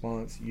good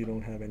response, you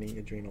don't have any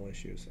adrenal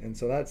issues. And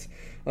so that's,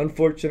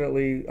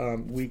 unfortunately,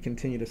 we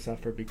continue to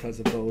suffer because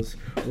of those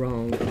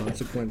wrong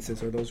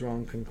consequences or those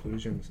wrong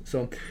conclusions.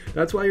 So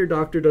that's why your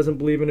doctor doesn't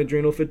believe in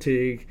adrenal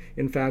fatigue.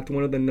 In fact,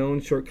 one of the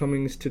known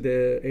shortcomings to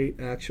the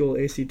actual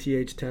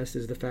ACTH test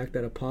is the fact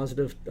that a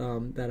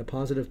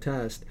positive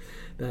test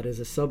that is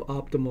a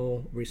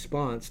suboptimal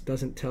response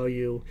doesn't tell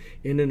you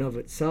in and of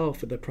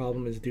itself if the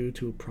problem is due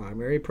to a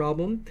primary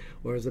problem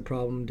or is the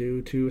problem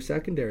due to a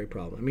secondary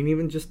problem. I mean,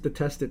 even just the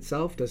test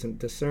itself doesn't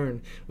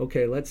discern,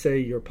 okay, let's say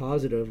you're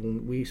positive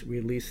when we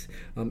release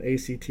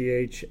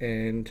ACTH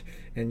and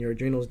your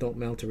adrenals don't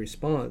mount a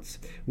response.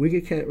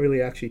 We can't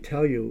really actually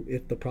tell you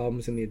if the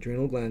problem's in the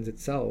adrenal glands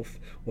itself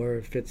or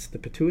if it's the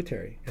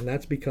pituitary. And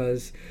that's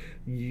because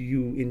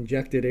you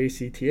injected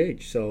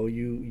ACTH, so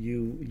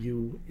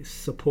you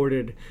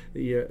supported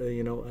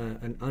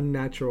an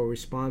unnatural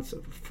response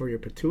for your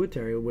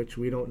pituitary, which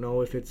we don't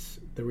know if it's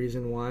the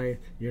reason why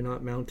you're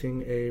not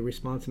mounting a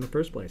response in the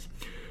first place.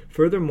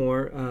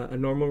 Furthermore, a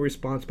normal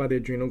response by the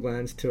adrenal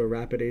glands to a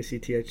rapid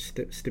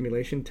ACTH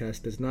stimulation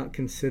test does not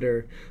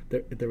consider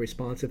the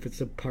response if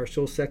it's a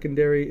partial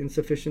secondary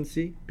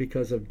insufficiency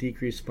because of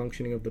decreased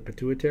functioning of the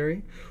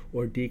pituitary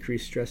or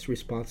decreased stress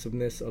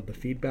responsiveness of the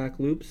feedback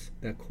loops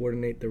that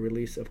coordinate the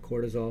release of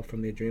cortisol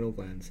from the adrenal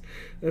glands.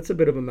 That's a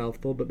bit of a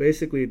mouthful, but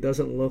basically it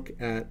doesn't look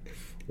at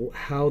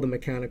how the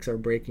mechanics are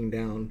breaking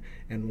down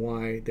and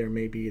why there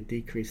may be a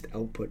decreased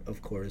output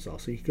of cortisol.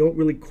 So you don't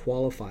really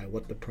qualify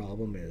what the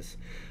problem is.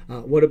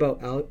 What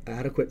about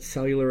adequate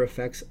cellular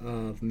effects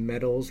of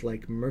metals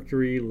like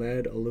mercury,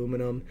 lead,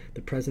 aluminum?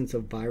 The presence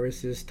of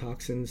viruses,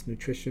 toxins,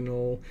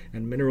 nutritional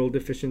and mineral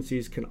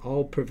deficiencies can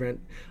all prevent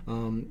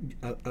can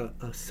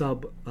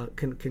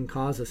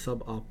cause a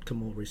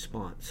suboptimal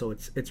response. So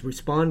it's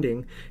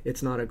responding.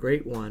 It's not a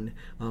great one,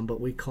 but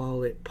we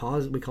call it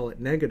positive. We call it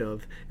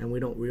negative, and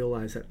we don't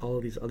realize that all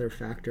of these other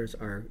factors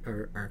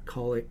are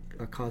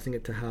causing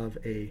it to have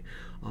a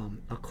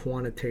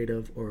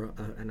quantitative or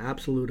an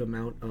absolute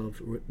amount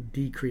of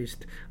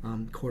decreased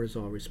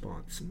cortisol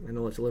response. I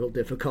know it's a little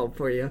difficult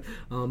for you,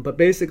 but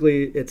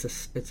basically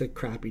it's a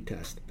crappy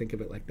test. Think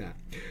of it like that.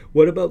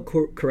 What about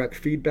correct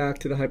feedback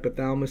to the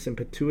hypothalamus and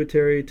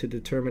pituitary to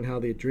determine how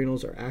the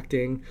adrenals are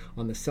acting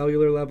on the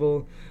cellular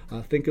level?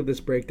 Think of this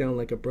breakdown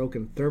like a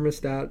broken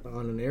thermostat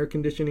on an air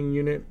conditioning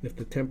unit. If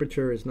the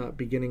temperature is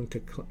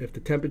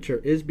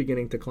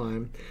beginning to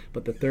climb,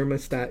 but the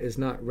thermostat is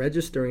not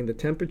registering the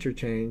temperature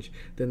change,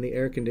 then the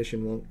air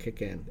condition won't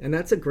kick in. And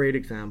that's a great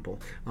example.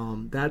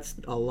 That's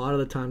a lot of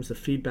the times the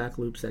feedback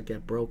loops that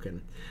get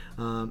broken.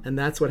 And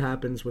that's what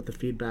happens with the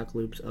feedback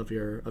loops of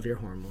your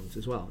hormones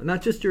as well. And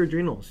not just your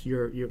adrenals,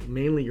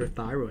 mainly your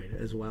thyroid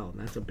as well.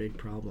 And that's a big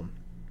problem.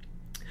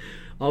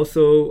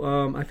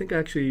 Also, I think I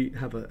actually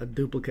have a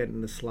duplicate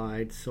in the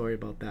slide. Sorry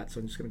about that. So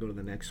I'm just going to go to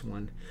the next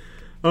one.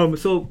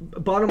 So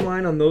bottom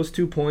line on those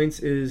 2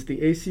 points is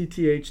the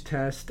ACTH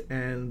test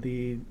and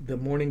the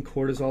morning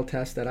cortisol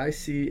test that I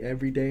see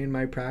every day in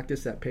my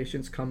practice that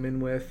patients come in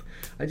with.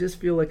 I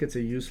just feel like it's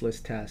a useless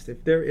test.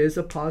 If there is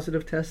a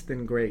positive test,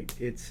 then great.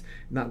 It's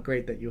not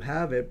great that you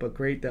have it, but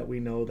great that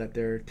we know that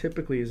there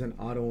typically is an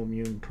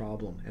autoimmune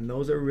problem. And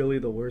those are really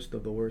the worst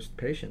of the worst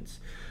patients.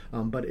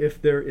 But if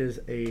there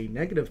is a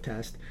negative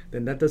test,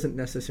 then that doesn't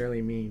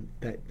necessarily mean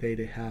that they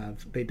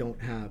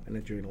don't have an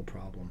adrenal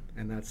problem,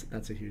 and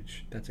that's a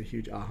huge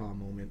aha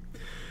moment.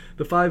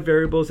 The 5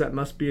 variables that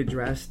must be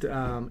addressed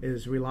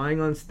is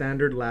relying on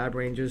standard lab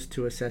ranges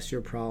to assess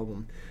your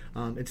problem.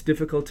 It's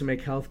difficult to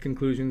make health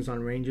conclusions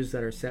on ranges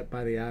that are set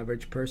by the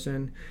average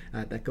person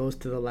that goes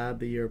to the lab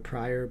the year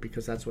prior,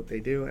 because that's what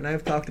they do. And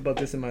I've talked about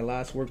this in my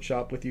last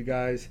workshop with you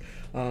guys.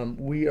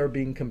 We are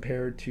being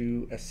compared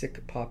to a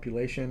sick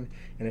population,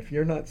 and if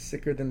you're not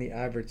sicker than the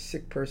average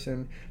sick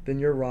person, then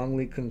you're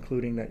wrongly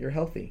concluding that you're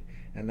healthy.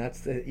 And that's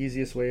the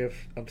easiest way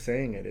of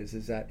saying it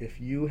is that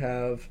if you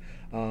have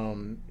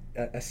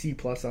a C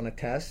plus on a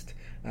test,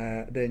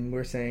 then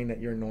we're saying that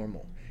you're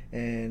normal.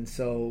 And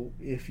so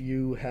if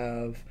you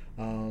have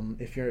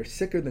if you're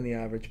sicker than the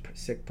average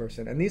sick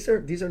person, and these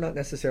are not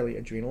necessarily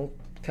adrenal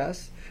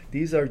tests,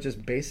 these are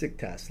just basic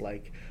tests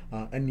like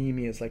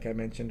anemias, like I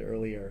mentioned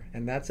earlier,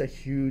 and that's a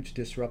huge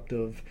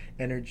disruptive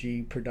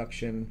energy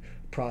production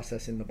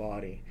process in the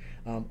body,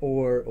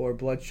 or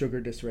blood sugar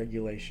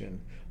dysregulation,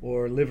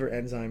 or liver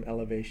enzyme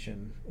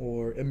elevation,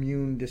 or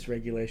immune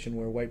dysregulation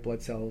where white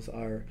blood cells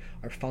are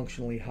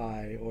functionally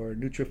high, or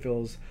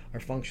neutrophils are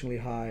functionally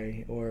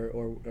high, or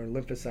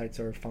lymphocytes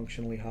are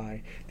functionally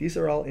high. These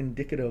are all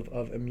indicative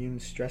of immune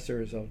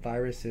stressors of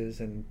viruses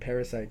and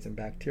parasites and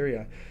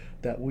bacteria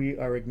that we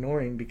are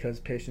ignoring because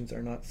patients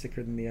are not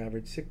sicker than the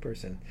average sick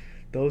person.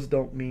 Those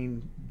don't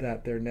mean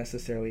that they're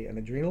necessarily an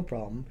adrenal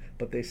problem,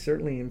 but they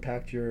certainly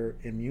impact your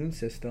immune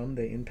system.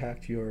 They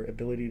impact your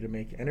ability to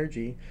make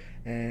energy,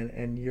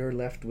 and you're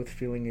left with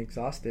feeling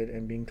exhausted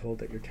and being told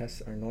that your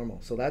tests are normal.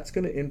 So that's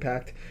going to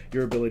impact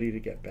your ability to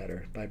get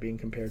better by being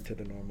compared to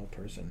the normal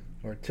person,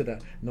 or to the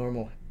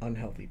normal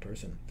unhealthy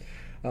person.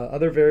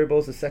 Other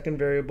variables, the second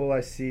variable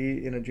I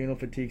see in adrenal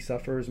fatigue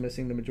sufferers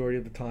missing the majority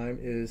of the time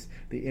is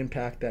the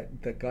impact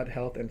that the gut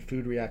health and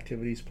food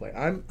reactivities play.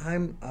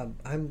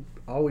 I'm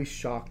always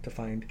shocked to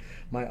find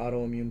my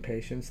autoimmune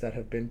patients that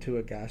have been to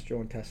a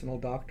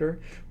gastrointestinal doctor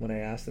when I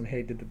ask them,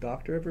 hey, did the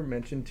doctor ever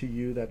mention to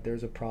you that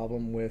there's a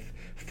problem with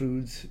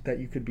foods that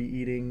you could be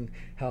eating,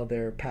 how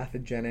they're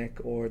pathogenic,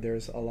 or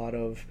there's a lot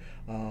of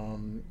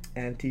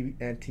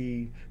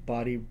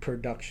antibody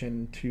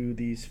production to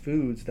these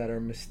foods that are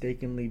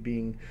mistakenly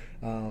being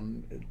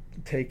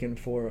taken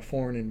for a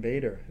foreign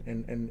invader.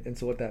 And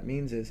so what that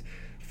means is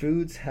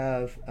foods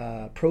have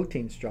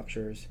protein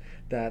structures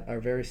that are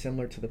very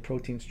similar to the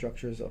protein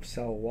structures of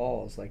cell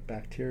walls, like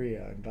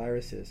bacteria and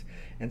viruses.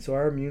 And so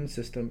our immune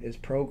system is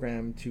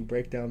programmed to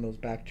break down those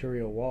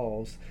bacterial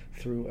walls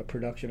through a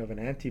production of an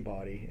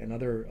antibody and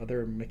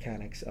other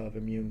mechanics of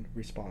immune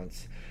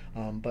response.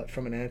 But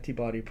from an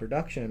antibody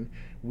production,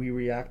 we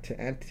react to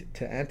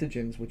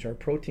antigens, which are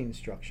protein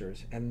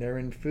structures, and they're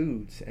in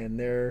foods, and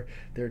they're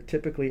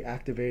typically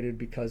activated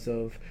because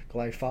of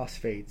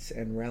glyphosates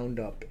and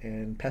Roundup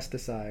and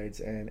pesticides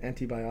and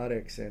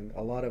antibiotics and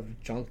a lot of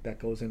junk that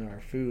goes in our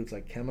foods,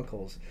 like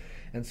chemicals.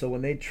 And so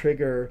when they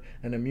trigger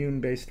an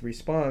immune-based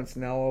response,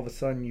 now all of a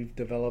sudden you've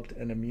developed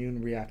an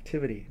immune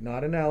reactivity,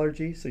 not an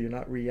allergy. So you're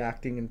not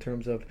reacting in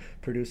terms of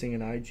producing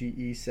an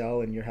IgE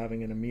cell and you're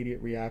having an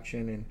immediate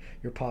reaction and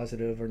you're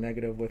positive or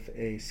negative with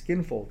a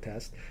skin fold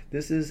test.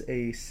 This is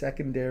a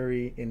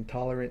secondary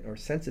intolerant or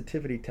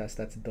sensitivity test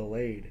that's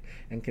delayed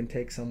and can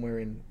take somewhere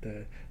in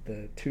the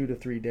 2 to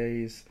 3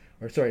 days,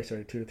 or 2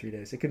 to 3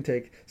 days. It can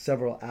take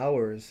several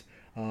hours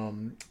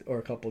or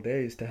a couple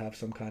days to have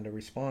some kind of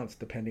response,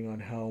 depending on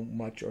how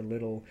much or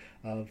little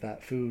of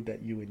that food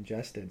that you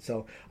ingested.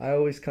 So I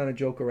always kind of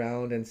joke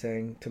around and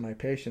saying to my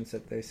patients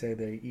that they say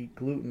they eat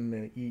gluten,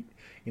 they eat,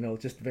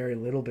 just very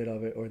little bit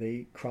of it, or they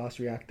eat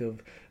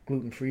cross-reactive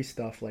gluten-free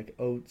stuff like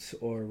oats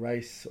or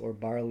rice or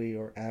barley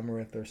or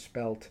amaranth or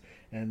spelt,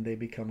 and they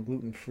become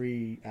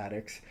gluten-free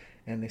addicts.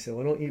 And they say,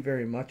 well, don't eat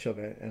very much of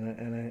it.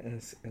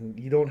 And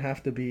you don't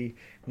have to be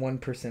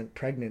 1%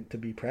 pregnant to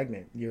be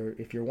pregnant.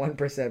 If you're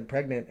 1%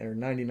 pregnant or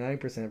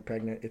 99%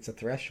 pregnant, it's a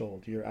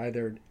threshold. You're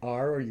either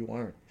are or you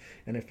aren't.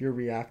 And if you're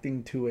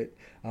reacting to it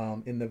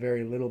in the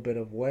very little bit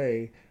of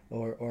way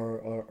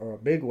or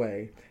a big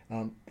way,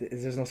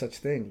 there's no such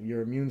thing.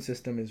 Your immune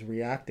system is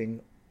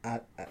reacting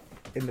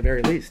in the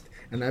very least,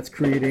 and that's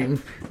creating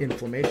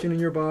inflammation in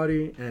your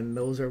body, and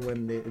those are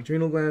when the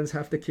adrenal glands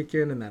have to kick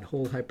in, and that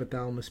whole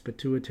hypothalamus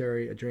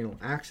pituitary adrenal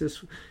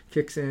axis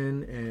kicks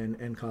in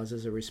and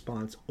causes a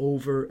response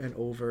over and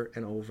over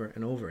and over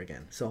and over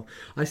again. So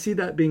I see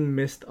that being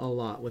missed a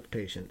lot with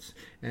patients,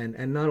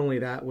 and not only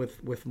that,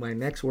 with my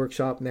next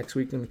workshop next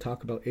week, I'm going to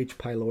talk about H.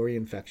 pylori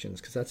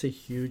infections, because that's a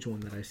huge one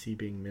that I see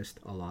being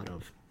missed a lot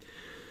of.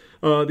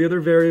 The other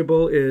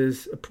variable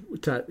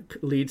that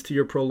leads to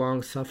your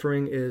prolonged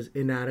suffering is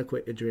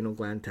inadequate adrenal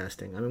gland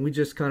testing. I mean, we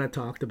just kind of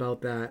talked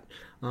about that.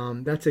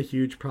 That's a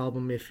huge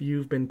problem. If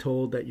you've been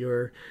told that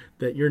you're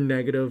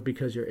negative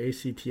because your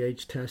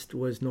ACTH test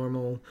was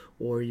normal,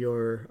 or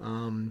your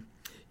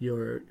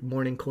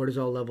morning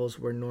cortisol levels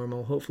were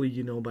normal, hopefully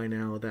you know by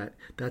now that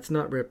that's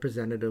not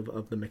representative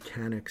of the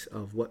mechanics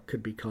of what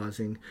could be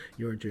causing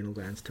your adrenal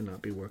glands to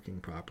not be working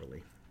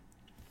properly.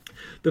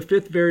 The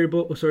fourth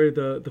variable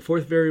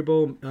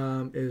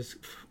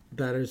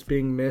that is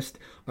being missed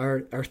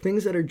are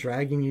things that are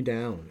dragging you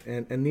down.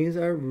 And these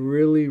are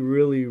really,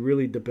 really,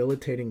 really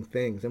debilitating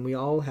things. And we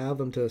all have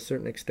them to a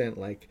certain extent,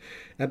 like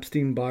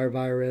Epstein-Barr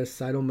virus,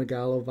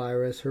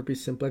 cytomegalovirus,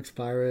 herpes simplex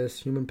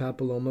virus, human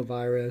papilloma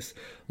virus,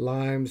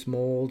 Lyme's,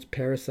 molds,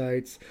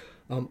 parasites.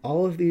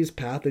 All of these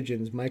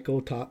pathogens,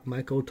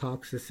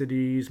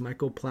 mycotoxicities,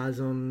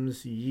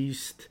 mycoplasms,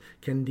 yeast,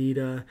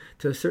 candida,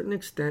 to a certain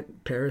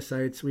extent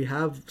parasites. We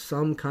have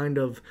some kind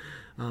of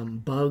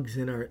bugs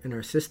in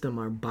our system.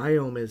 Our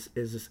biome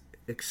is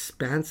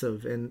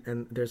expansive,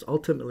 and there's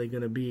ultimately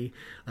going to be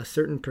a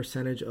certain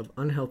percentage of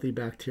unhealthy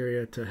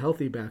bacteria to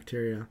healthy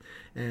bacteria,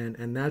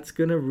 and that's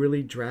going to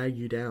really drag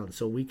you down.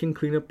 So we can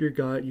clean up your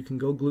gut. You can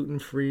go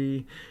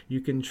gluten-free.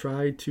 You can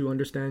try to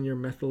understand your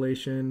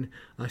methylation.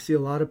 I see a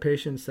lot of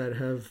patients that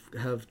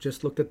have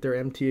just looked at their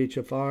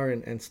MTHFR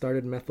and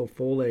started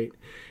methylfolate,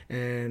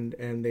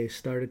 and they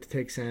started to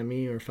take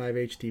SAMe or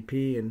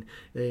 5-HTP, and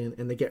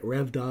they get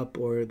revved up,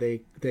 or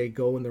they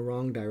go in the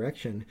wrong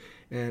direction.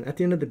 And at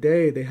the end of the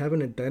day, they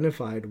haven't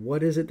identified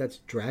what is it that's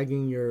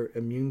dragging your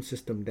immune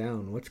system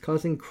down, what's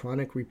causing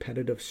chronic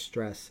repetitive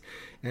stress.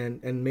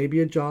 And maybe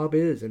a job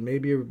is, and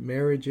maybe a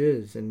marriage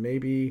is, and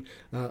maybe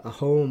a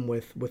home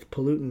with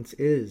pollutants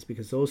is,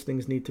 because those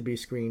things need to be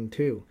screened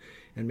too.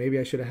 And maybe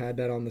I should have had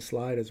that on the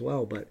slide as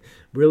well. But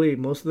really,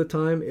 most of the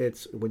time,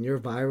 it's when your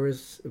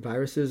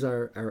viruses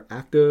are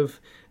active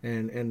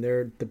and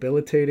they're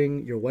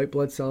debilitating, your white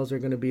blood cells are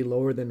going to be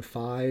lower than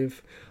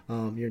 5.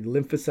 Your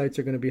lymphocytes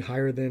are going to be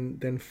higher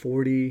than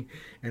 40.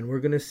 And we're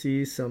going to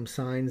see some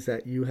signs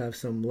that you have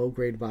some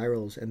low-grade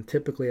virals. And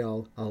typically,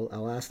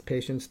 I'll ask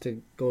patients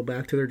to go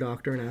back to their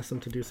doctor and ask them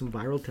to do some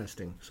viral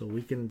testing so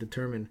we can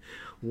determine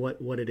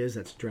what it is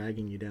that's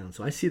dragging you down.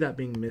 So I see that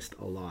being missed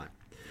a lot.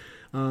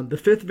 The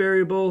fifth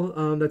variable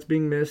that's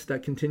being missed,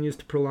 that continues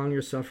to prolong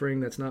your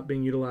suffering, that's not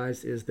being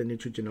utilized, is the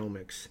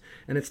nutrigenomics.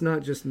 And it's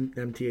not just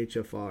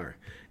MTHFR.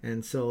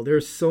 And so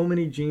there's so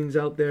many genes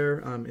out there.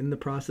 In the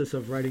process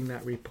of writing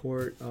that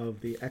report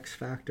of the X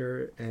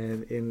factor,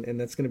 and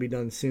that's going to be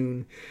done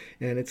soon.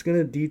 And it's going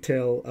to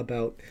detail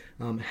about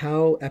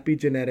how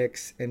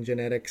epigenetics and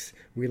genetics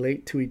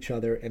relate to each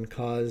other and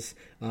cause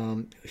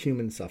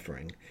human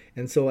suffering.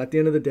 And so at the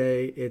end of the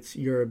day, it's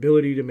your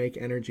ability to make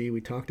energy.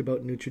 We talked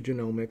about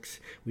nutrigenomics.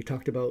 We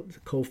talked about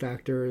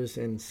cofactors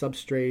and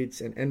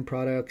substrates and end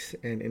products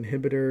and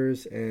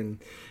inhibitors and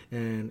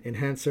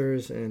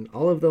enhancers and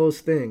all of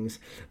those things.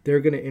 They're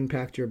going to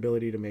impact your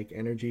ability to make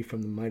energy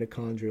from the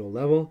mitochondrial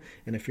level.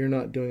 And if you're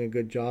not doing a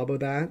good job of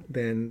that,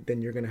 then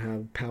you're going to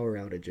have power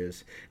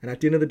outages. And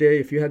at the end of the day,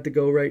 if you had to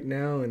go right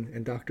now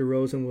and Dr.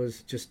 Rosen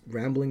was just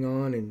rambling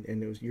on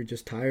and you're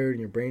just tired and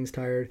your brain's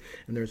tired,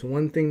 and there's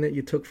one thing that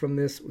you took from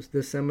this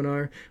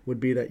seminar would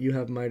be that you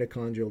have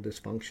mitochondrial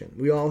dysfunction.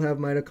 We all have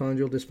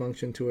mitochondrial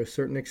dysfunction to a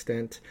certain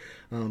extent,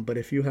 but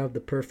if you have the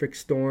perfect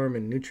storm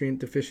and nutrient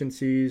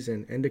deficiencies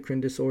and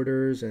endocrine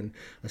disorders and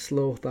a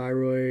slow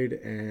thyroid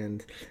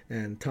and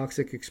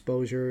toxic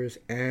exposures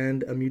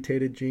and a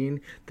mutated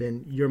gene,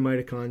 then your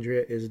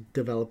mitochondria is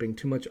developing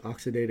too much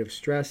oxidative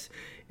stress,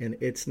 and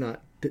it's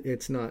not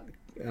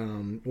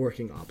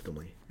working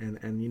optimally,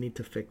 and we need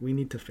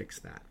to fix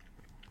that.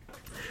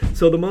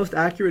 So the most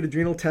accurate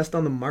adrenal test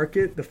on the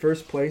market, the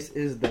first place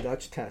is the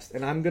Dutch test.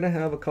 And I'm going to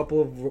have a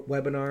couple of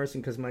webinars,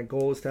 and because my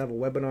goal is to have a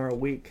webinar a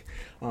week,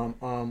 I'm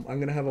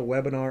going to have a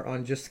webinar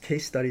on just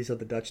case studies of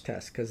the Dutch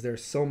test, because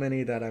there's so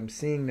many that I'm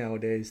seeing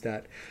nowadays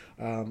that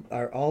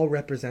are all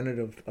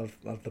representative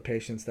of the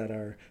patients that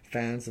are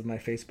fans of my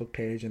Facebook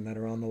page and that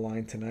are on the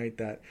line tonight,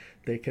 that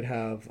they could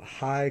have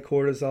high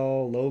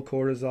cortisol, low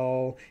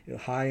cortisol,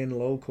 high and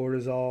low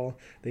cortisol.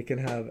 They can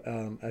have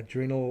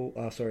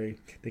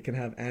they can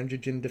have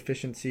androgen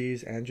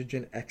deficiencies,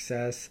 androgen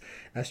excess,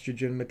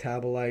 estrogen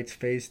metabolites,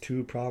 phase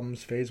 2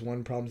 problems, phase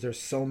 1 problems.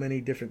 There's so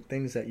many different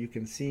things that you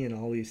can see in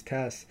all these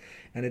tests,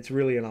 and it's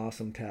really an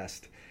awesome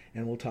test.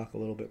 And we'll talk a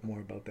little bit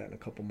more about that in a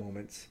couple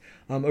moments.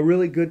 A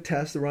really good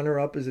test, the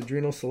runner-up, is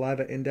Adrenal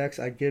Saliva Index.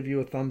 I give you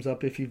a thumbs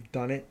up if you've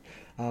done it.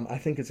 I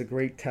think it's a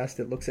great test.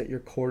 It looks at your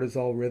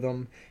cortisol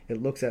rhythm.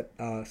 It looks at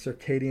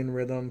circadian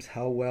rhythms,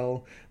 how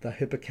well the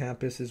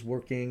hippocampus is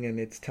working, and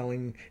it's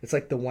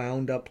like the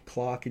wound-up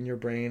clock in your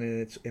brain,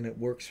 and it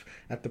works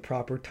at the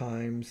proper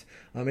times.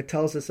 It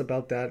tells us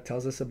about that. It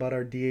tells us about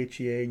our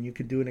DHEA, and you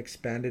could do an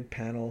expanded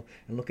panel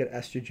and look at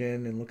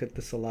estrogen and look at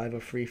the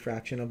saliva-free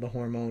fraction of the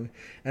hormone.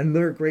 And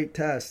they're great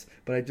tests,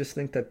 but I just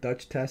think that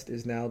Dutch test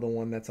is now the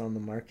one that's on the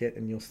market,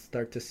 and you'll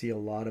start to see a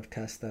lot of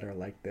tests that are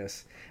like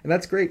this. And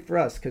that's great for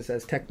us, because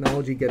as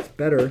technology gets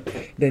better,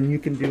 then you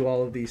can do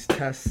all of these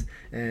tests,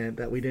 and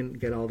that we didn't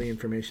get all the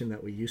information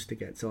that we used to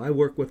get. So I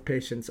work with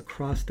patients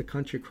across the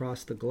country,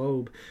 across the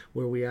globe,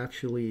 where we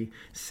actually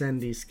send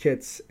these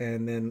kits,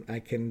 and then I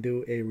can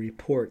do a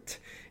report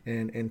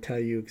and tell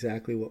you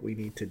exactly what we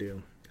need to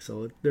do.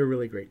 So they're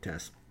really great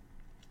tests.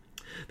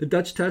 The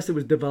Dutch test, it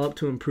was developed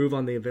to improve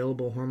on the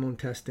available hormone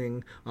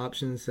testing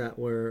options that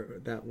were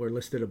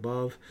listed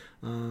above,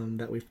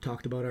 that we've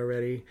talked about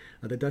already.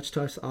 The Dutch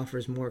test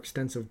offers more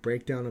extensive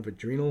breakdown of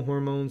adrenal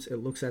hormones.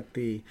 It looks at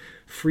the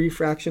free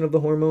fraction of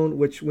the hormone,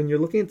 which when you're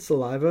looking at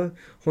saliva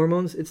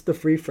hormones, it's the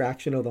free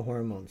fraction of the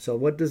hormone. So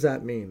what does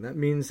that mean? That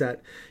means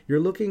that you're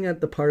looking at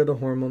the part of the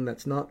hormone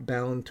that's not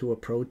bound to a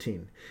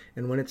protein.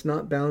 And when it's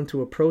not bound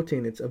to a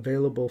protein, it's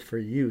available for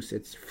use.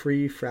 It's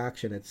free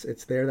fraction.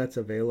 It's there, that's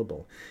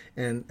available.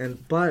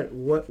 But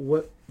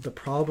what the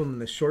problem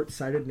and the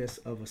short-sightedness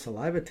of a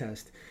saliva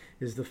test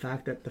is the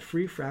fact that the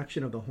free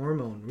fraction of the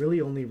hormone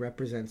really only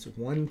represents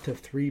 1 to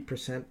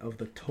 3% of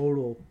the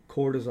total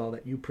cortisol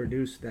that you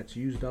produce that's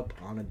used up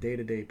on a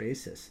day-to-day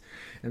basis.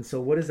 And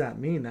so what does that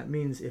mean? That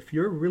means if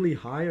you're really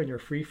high on your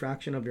free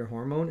fraction of your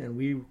hormone, and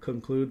we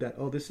conclude that,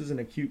 oh, this is an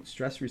acute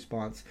stress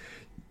response,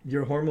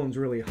 your hormone's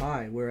really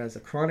high, whereas a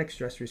chronic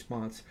stress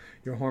response,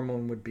 your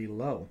hormone would be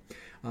low.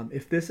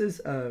 If this is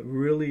a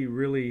really,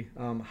 really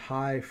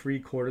high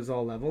free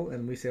cortisol level,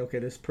 and we say, okay,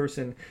 this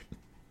person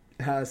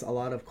has a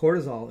lot of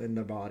cortisol in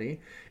their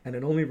body, and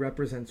it only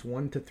represents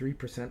 1 to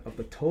 3% of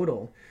the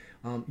total,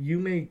 you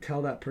may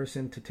tell that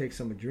person to take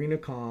some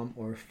Adrenocom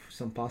or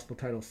some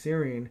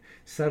phosphatidylserine,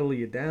 settle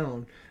you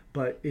down,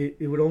 but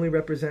it would only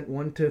represent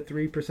 1 to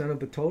 3% of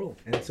the total.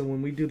 And so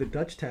when we do the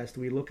Dutch test,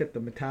 we look at the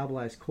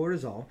metabolized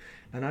cortisol,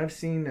 and I've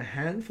seen a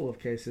handful of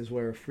cases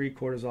where free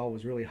cortisol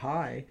was really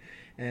high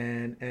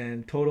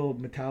and total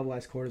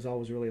metabolized cortisol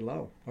was really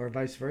low, or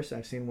vice versa.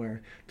 I've seen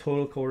where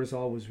total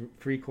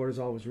free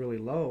cortisol was really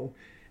low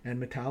and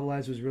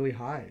metabolized was really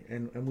high.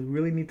 And we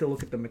really need to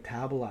look at the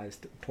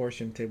metabolized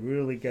portion to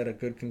really get a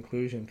good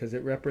conclusion, because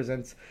it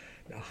represents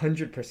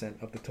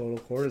 100% of the total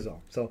cortisol.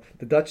 So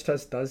the Dutch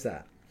test does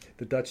that.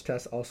 The Dutch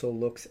test also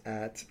looks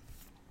at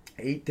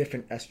 8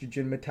 different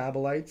estrogen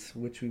metabolites,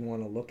 which we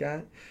want to look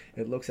at.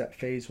 It looks at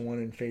phase 1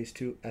 and phase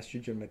 2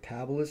 estrogen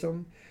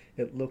metabolism.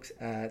 It looks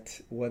at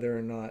whether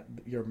or not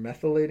you're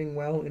methylating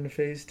well in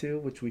phase 2,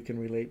 which we can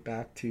relate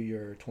back to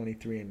your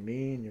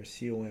 23andMe and your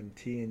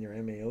COMT and your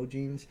MAO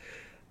genes.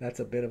 That's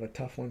a bit of a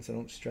tough one, so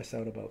don't stress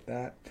out about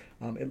that.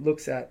 It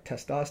looks at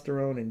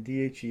testosterone and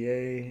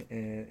DHEA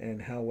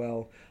and how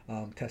well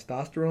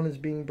testosterone is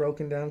being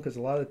broken down, because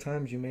a lot of the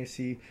times you may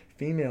see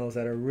females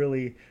that are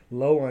really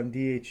low on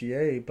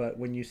DHEA, but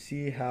when you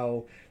see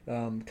how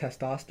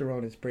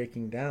testosterone is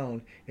breaking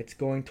down, it's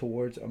going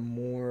towards a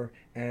more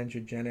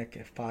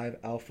androgenic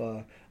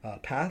 5-alpha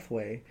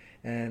pathway,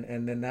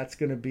 and then that's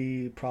going to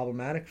be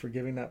problematic for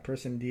giving that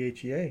person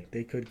DHEA.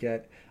 They could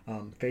get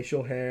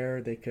facial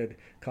hair, they could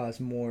cause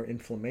more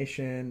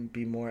inflammation,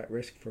 be more at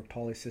risk for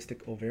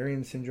polycystic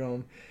ovarian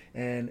syndrome,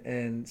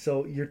 and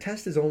so your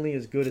test is only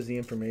as good as the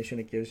information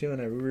it gives you,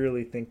 and I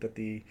really think that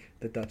the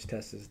Dutch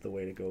test is the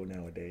way to go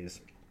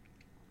nowadays.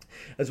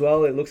 As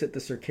well, it looks at the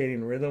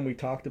circadian rhythm. We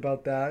talked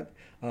about that.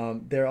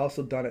 They're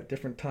also done at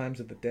different times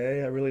of the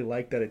day. I really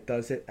like that it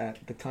does it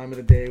at the time of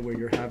the day where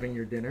you're having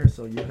your dinner.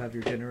 So you have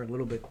your dinner a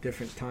little bit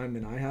different time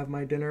than I have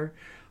my dinner.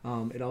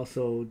 It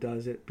also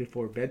does it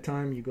before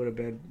bedtime. You go to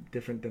bed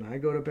different than I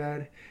go to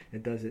bed.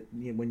 It does it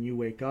when you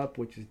wake up,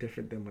 which is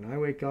different than when I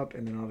wake up.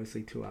 And then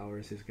obviously 2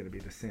 hours is going to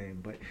be the same.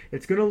 But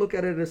it's going to look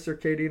at it as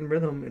circadian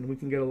rhythm, and we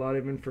can get a lot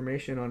of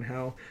information on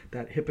how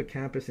that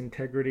hippocampus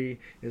integrity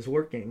is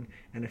working.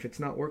 And if it's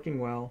not working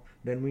well,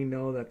 then we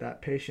know that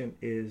that patient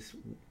is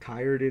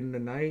tired in the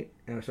night,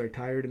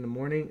 tired in the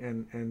morning,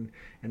 and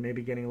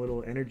maybe getting a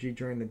little energy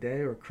during the day,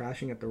 or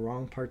crashing at the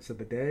wrong parts of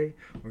the day,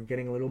 or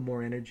getting a little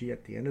more energy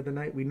at the end of the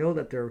night. We know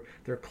that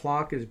their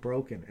clock is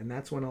broken, and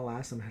that's when I'll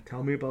ask them,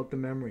 tell me about the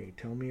memory,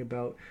 tell me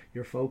about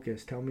your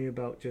focus, tell me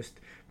about just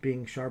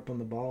being sharp on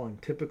the ball.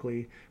 And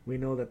typically we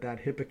know that that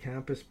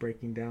hippocampus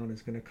breaking down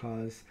is going to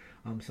cause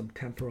some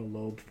temporal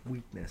lobe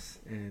weakness,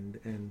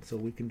 and so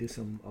we can do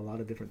a lot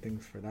of different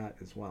things for that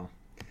as well.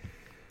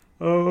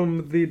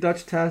 The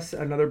Dutch test,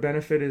 another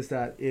benefit is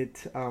that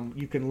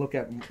you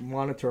can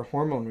monitor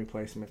hormone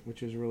replacement,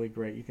 which is really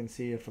great. You can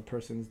see if a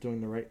person's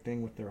doing the right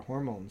thing with their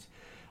hormones.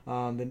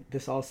 Then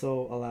this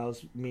also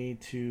allows me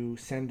to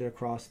send it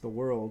across the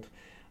world,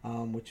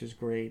 which is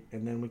great.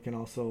 And then we can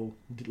also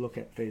look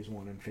at phase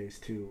 1 and phase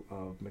 2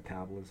 of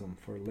metabolism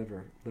for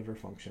liver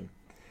function.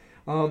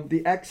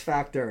 The X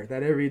factor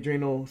that every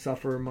adrenal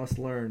sufferer must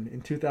learn.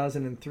 In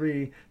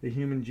 2003, the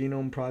Human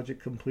Genome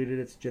Project completed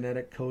its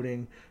genetic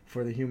coding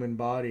for the human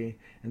body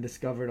and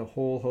discovered a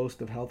whole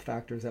host of health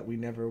factors that we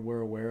never were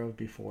aware of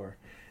before.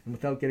 And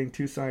without getting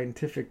too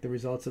scientific, the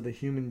results of the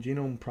Human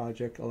Genome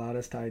Project allowed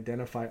us to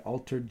identify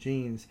altered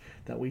genes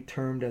that we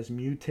termed as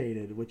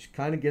mutated, which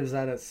kind of gives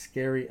that a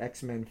scary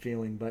X-Men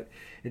feeling, but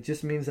it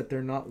just means that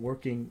they're not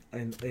working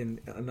in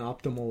an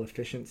optimal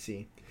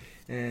efficiency.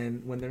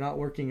 And when they're not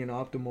working in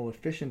optimal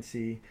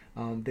efficiency,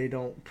 they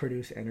don't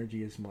produce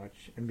energy as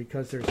much. And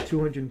because there's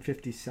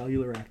 250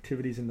 cellular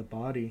activities in the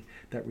body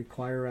that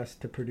require us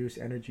to produce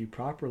energy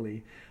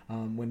properly,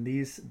 when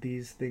these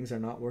things are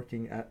not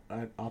working at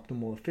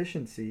optimal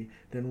efficiency,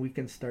 then we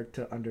can start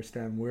to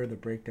understand where the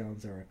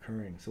breakdowns are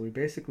occurring. So we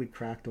basically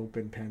cracked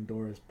open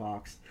Pandora's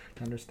box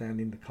to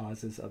understanding the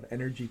causes of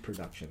energy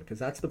production, because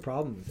that's the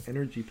problem, is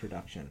energy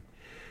production.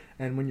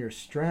 And when you're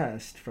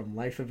stressed from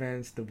life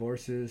events,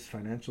 divorces,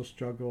 financial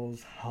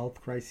struggles, health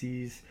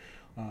crises,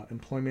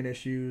 employment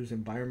issues,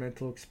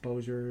 environmental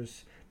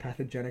exposures,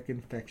 pathogenic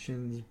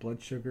infections,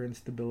 blood sugar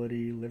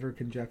instability, liver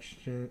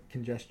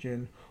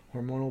congestion,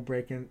 hormonal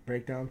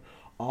breakdown,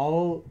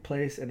 all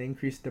place an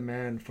increased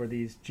demand for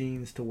these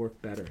genes to work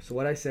better. So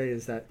what I say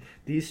is that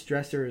these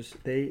stressors,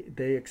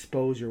 they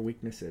expose your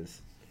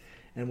weaknesses.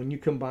 And when you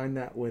combine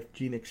that with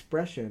gene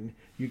expression,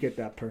 you get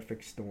that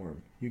perfect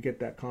storm. You get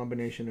that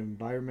combination of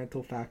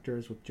environmental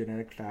factors with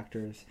genetic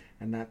factors,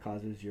 and that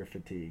causes your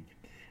fatigue.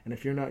 And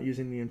if you're not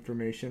using the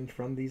information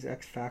from these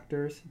X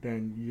factors,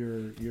 then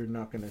you're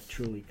not going to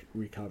truly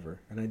recover.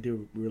 And I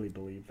do really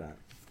believe that.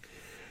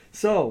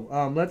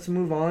 So let's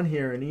move on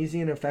here. An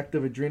easy and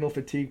effective adrenal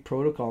fatigue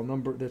protocol.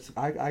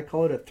 I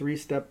call it a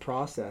 3-step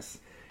process.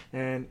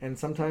 And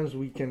sometimes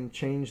we can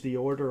change the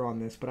order on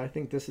this, but I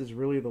think this is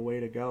really the way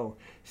to go.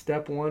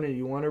 Step 1 is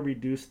you want to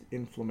reduce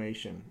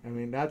inflammation. I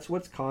mean, that's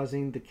what's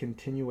causing the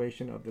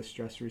continuation of the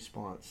stress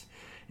response.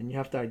 And you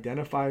have to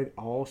identify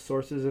all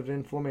sources of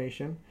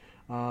inflammation,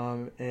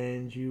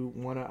 and you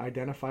want to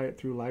identify it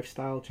through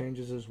lifestyle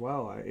changes as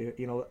well.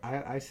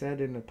 I said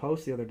in a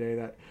post the other day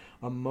that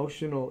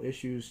emotional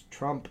issues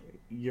trump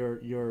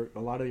a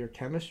lot of your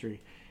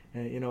chemistry.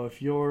 And,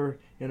 if you're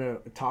in a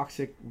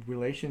toxic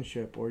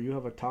relationship or you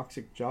have a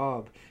toxic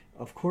job,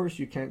 of course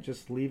you can't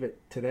just leave it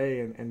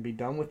today and be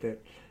done with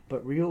it,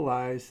 but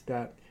realize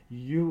that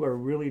you are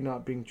really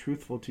not being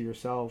truthful to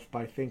yourself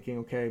by thinking,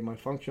 okay, my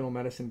functional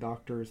medicine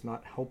doctor is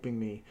not helping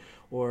me,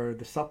 or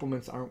the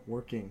supplements aren't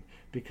working,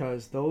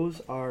 because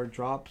those are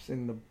drops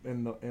in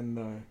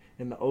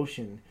the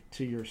ocean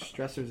to your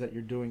stressors that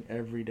you're doing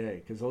every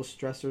day, because those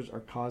stressors are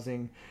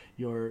causing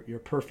your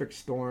perfect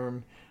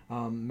storm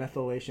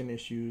methylation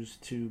issues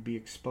to be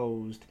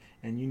exposed,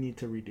 and you need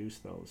to reduce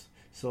those.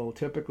 So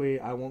typically,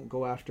 I won't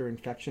go after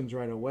infections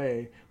right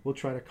away. We'll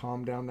try to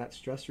calm down that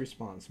stress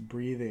response,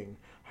 breathing,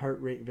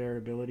 heart rate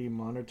variability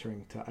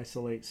monitoring to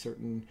isolate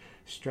certain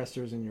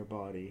stressors in your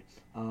body,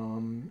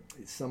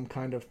 some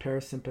kind of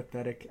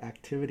parasympathetic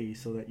activity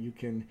so that you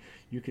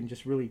can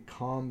just really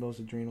calm those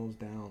adrenals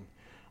down.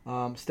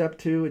 Step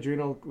two,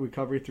 adrenal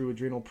recovery through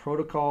adrenal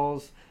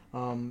protocols.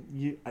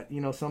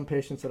 Some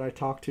patients that I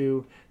talk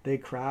to, they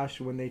crash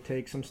when they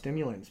take some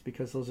stimulants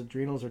because those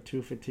adrenals are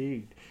too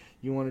fatigued.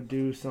 You want to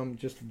do some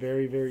just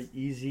very, very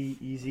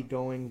easy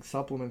going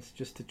supplements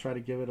just to try to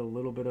give it a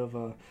little bit of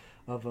a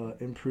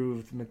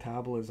improved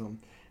metabolism.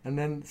 And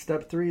then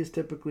step three is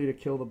typically to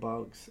kill the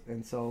bugs.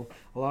 And so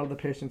a lot of the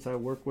patients I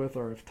work with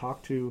or have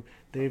talked to,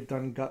 they've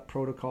done gut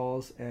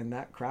protocols and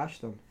that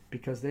crashed them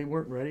because they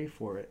weren't ready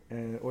for it,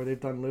 or they've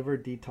done liver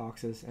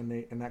detoxes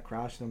and that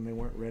crashed them. They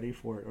weren't ready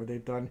for it, or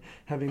they've done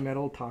heavy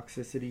metal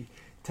toxicity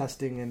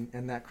testing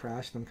and that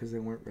crashed them because they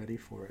weren't ready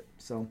for it.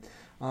 So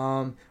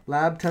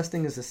lab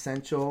testing is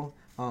essential,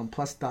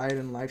 plus diet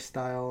and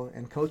lifestyle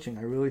and coaching.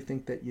 I really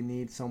think that you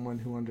need someone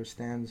who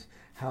understands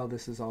how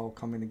this is all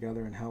coming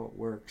together and how it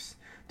works.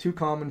 Two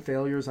common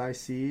failures I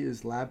see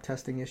is lab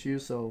testing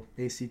issues, so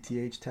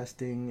ACTH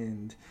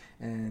testing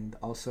and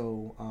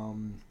also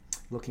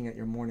looking at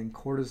your morning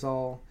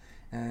cortisol,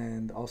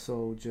 and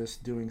also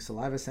just doing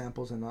saliva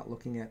samples and not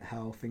looking at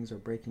how things are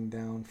breaking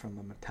down from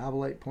a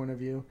metabolite point of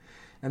view.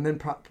 And then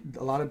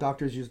a lot of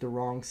doctors use the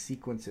wrong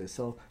sequences,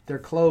 so they're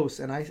close.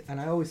 And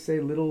I always say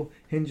little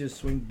hinges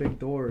swing big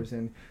doors,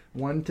 and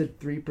 1 to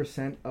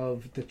 3%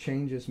 of the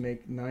changes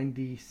make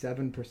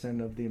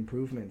 97% of the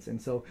improvements.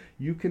 And so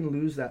you can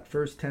lose that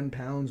first 10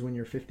 pounds when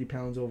you're 50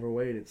 pounds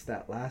overweight. It's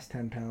that last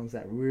 10 pounds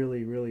that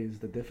really is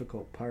the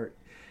difficult part.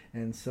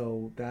 And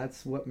so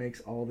that's what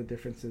makes all the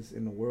differences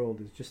in the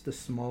world, is just the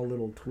small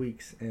little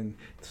tweaks. And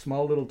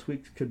small little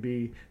tweaks could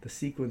be the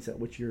sequence at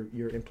which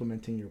you're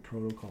implementing your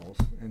protocols.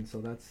 And so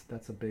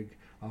that's a big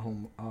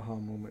aha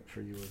moment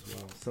for you as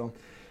well. So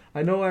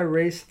I know I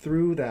raced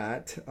through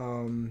that.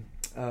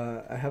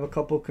 I have a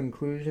couple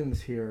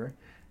conclusions here,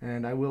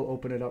 and I will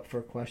open it up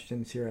for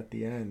questions here at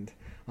the end.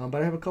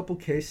 But I have a couple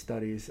case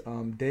studies.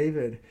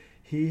 David,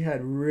 he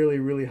had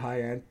really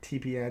high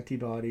TB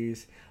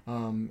antibodies,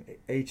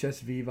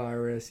 HSV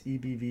virus,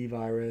 EBV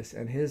virus,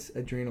 and his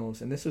adrenals,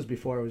 and this was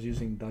before I was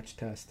using Dutch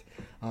test,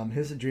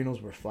 his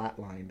adrenals were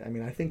flatlined. I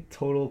mean, I think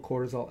total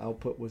cortisol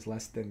output was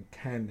less than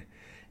 10,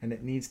 and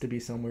it needs to be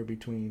somewhere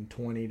between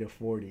 20 to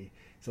 40.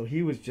 So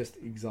he was just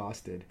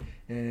exhausted,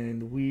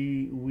 and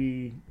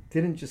we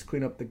didn't just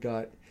clean up the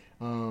gut,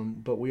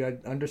 but we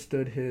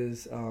understood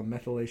his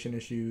methylation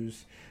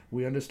issues,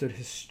 we understood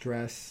his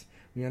stress,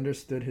 we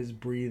understood his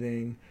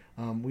breathing,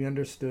 we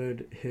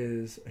understood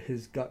his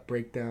gut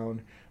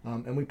breakdown,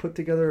 and we put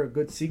together a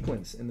good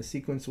sequence. And the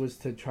sequence was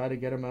to try to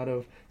get him out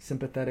of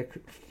sympathetic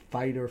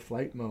fight or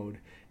flight mode.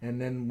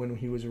 And then when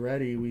he was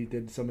ready, we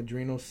did some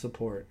adrenal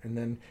support. And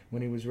then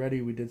when he was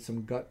ready, we did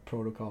some gut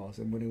protocols.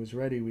 And when he was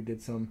ready, we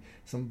did some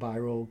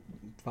viral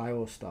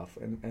stuff.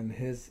 And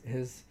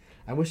his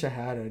I wish I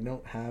had it. I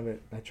don't have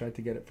it. I tried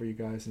to get it for you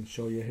guys and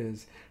show you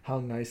how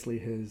nicely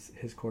his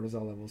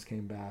cortisol levels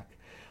came back.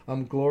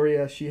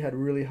 Gloria, she had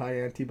really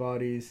high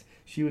antibodies.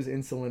 She was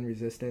insulin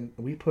resistant.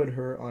 We put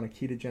her on a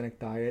ketogenic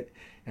diet,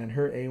 and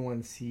her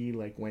A1C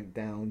went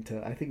down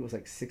to, I think it was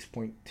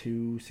 6.2,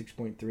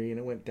 6.3, and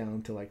it went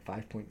down to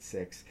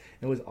 5.6.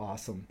 It was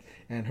awesome.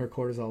 And her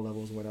cortisol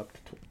levels went up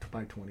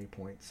by 20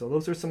 points. So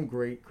those are some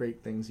great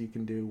things you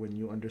can do when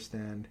you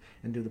understand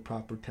and do the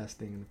proper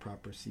testing and the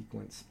proper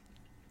sequence.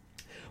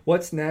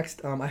 What's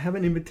next? I have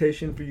an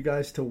invitation for you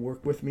guys to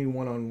work with me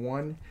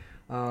one-on-one.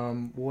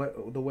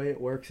 The way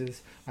it works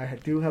is I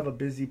do have a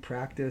busy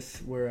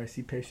practice where I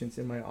see patients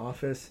in my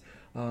office.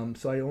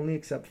 So I only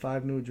accept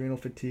 5 new adrenal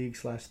fatigue /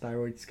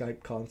 thyroid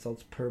Skype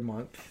consults per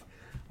month.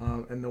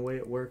 And the way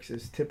it works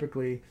is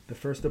typically the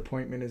first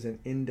appointment is an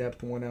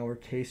in-depth 1-hour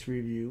case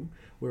review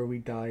where we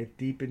dive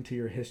deep into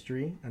your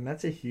history. And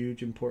that's a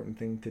huge important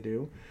thing to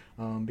do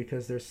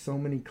because there's so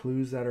many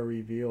clues that are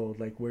revealed,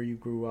 like where you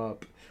grew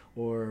up,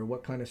 or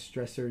what kind of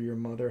stressor your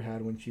mother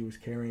had when she was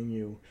carrying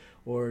you,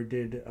 or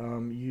did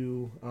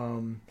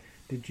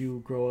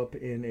you grow up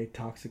in a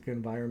toxic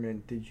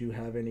environment? Did you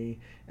have any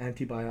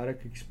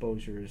antibiotic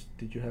exposures?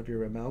 Did you have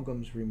your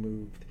amalgams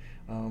removed?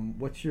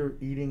 What's your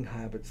eating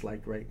habits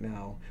like right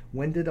now?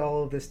 When did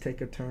all of this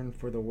take a turn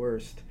for the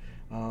worst?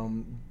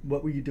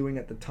 What were you doing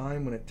at the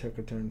time when it took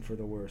a turn for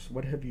the worst?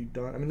 What have you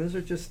done? I mean, those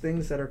are just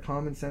things that are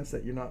common sense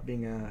that you're not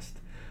being asked.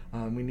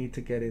 We need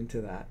to get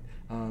into that.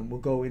 We'll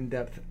go in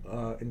depth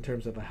in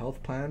terms of a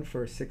health plan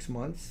for 6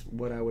 months,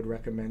 what I would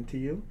recommend to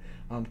you,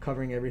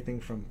 covering everything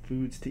from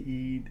foods to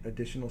eat,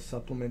 additional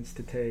supplements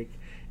to take,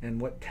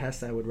 and what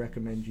tests I would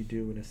recommend you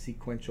do in a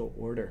sequential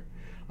order.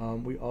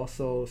 We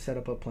also set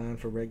up a plan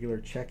for regular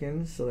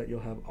check-ins so that you'll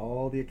have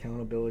all the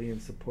accountability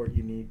and support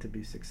you need to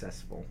be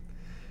successful.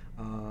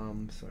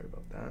 Sorry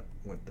about that,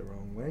 went the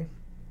wrong way.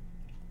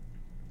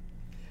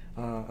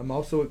 I'm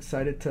also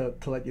excited to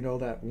let you know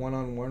that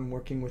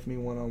working with me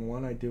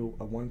one-on-one, I do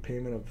a one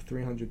payment of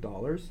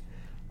 $300.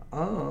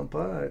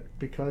 But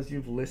because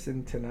you've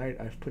listened tonight,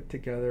 I've put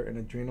together an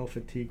adrenal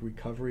fatigue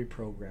recovery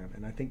program,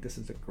 and I think this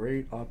is a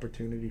great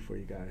opportunity for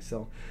you guys.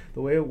 So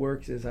the way it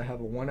works is I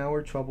have a 1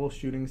 hour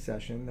troubleshooting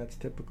session that's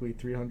typically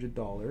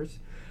 $300.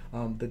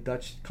 The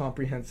Dutch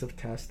comprehensive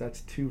test,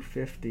 that's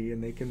 $250,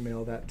 and they can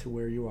mail that to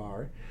where you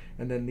are.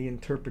 And then the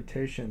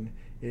interpretation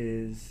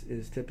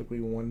is typically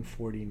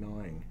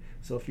 $149.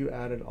 So if you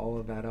added all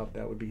of that up,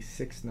 that would be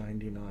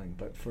 $699.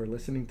 But for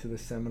listening to the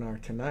seminar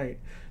tonight,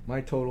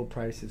 my total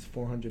price is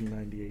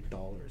 $498.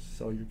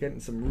 So you're getting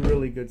some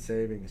really good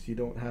savings. You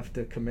don't have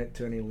to commit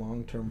to any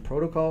long-term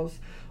protocols,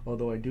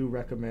 although I do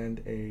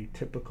recommend a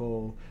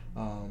typical,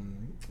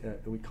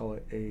 we call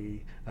it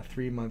a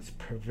 3 months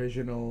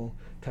provisional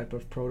type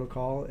of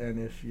protocol. And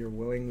if you're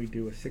willing, we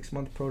do a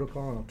 6-month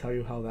protocol, and I'll tell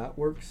you how that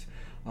works.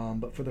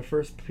 But for the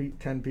first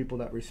 10 people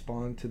that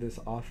respond to this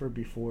offer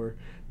before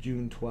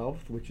June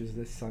 12th, which is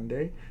this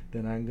Sunday,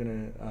 then I'm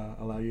going to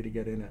allow you to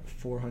get in at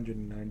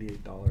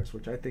 $498,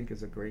 which I think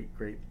is a great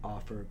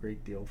offer, a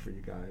great deal for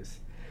you guys.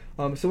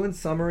 So in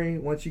summary,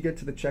 once you get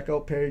to the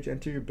checkout page,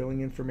 enter your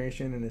billing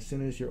information, and as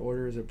soon as your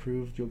order is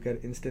approved, you'll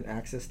get instant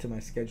access to my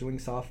scheduling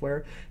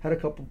software. Had a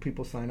couple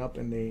people sign up,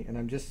 and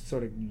I'm just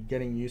sort of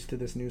getting used to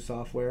this new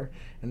software,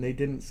 and they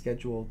didn't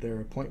schedule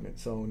their appointment.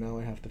 So now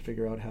I have to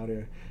figure out how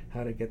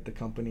to get the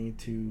company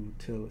to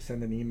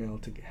send an email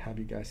to have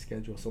you guys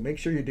schedule. So make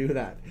sure you do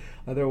that.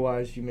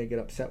 Otherwise, you may get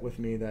upset with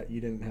me that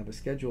you didn't have a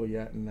schedule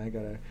yet, and I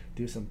gotta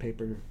do some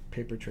paper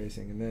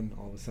tracing, and then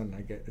all of a sudden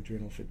I get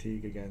adrenal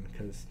fatigue again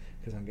because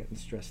I'm getting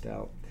stressed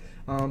out.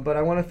 But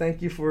I want to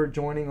thank you for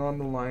joining on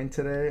the line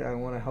today. I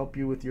want to help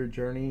you with your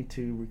journey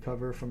to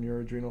recover from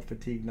your adrenal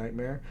fatigue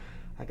nightmare.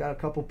 I got a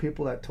couple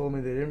people that told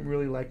me they didn't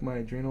really like my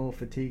adrenal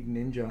fatigue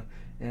ninja,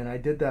 and I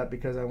did that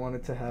because I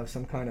wanted to have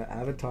some kind of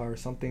avatar or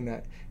something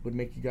that would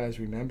make you guys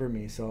remember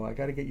me. So I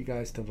got to get you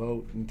guys to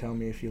vote and tell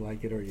me if you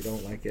like it or you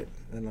don't like it.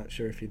 I'm not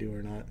sure if you do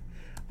or not.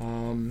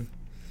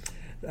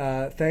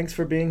 Thanks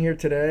for being here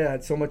today. I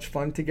had so much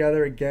fun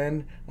together.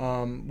 Again,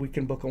 we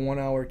can book a 1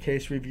 hour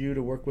case review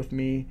to work with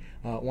me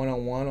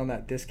one-on-one on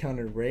that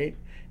discounted rate.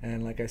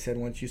 And like I said,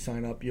 once you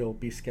sign up, you'll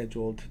be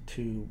scheduled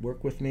to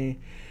work with me.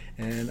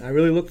 And I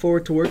really look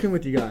forward to working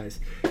with you guys.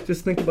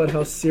 Just think about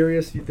how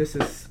serious this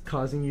is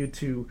causing you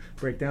to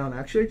break down.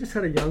 Actually, I just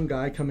had a young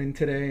guy come in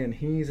today, and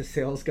he's a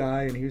sales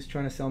guy, and he was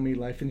trying to sell me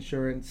life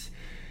insurance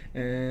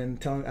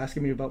and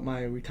asking me about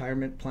my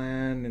retirement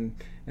plan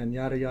and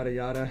yada yada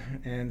yada.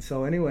 And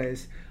so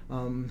anyways,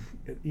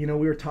 we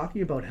were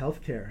talking about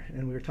healthcare,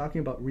 and we were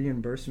talking about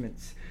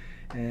reimbursements,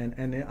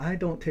 and I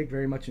don't take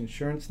very much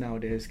insurance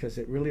nowadays because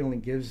it really only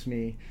gives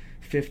me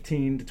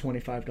 $15 to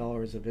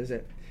 $25 a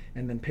visit.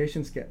 And then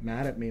patients get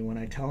mad at me when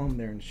I tell them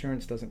their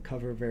insurance doesn't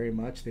cover very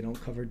much. They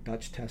don't cover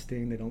Dutch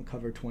testing. They don't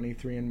cover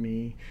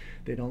 23andMe.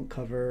 They don't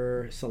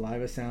cover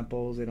saliva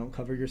samples. They don't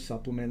cover your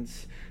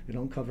supplements. They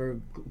don't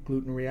cover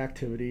gluten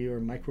reactivity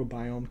or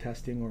microbiome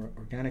testing or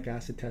organic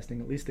acid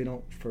testing. At least they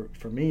don't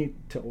for me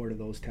to order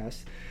those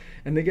tests.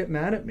 And they get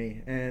mad at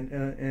me.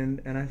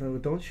 And I thought, well,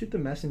 don't shoot the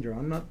messenger.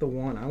 I'm not the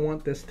one. I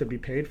want this to be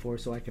paid for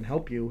so I can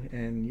help you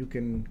and you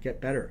can get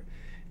better.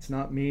 It's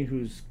not me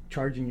who's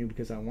charging you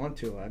because I want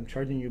to. I'm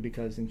charging you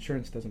because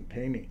insurance doesn't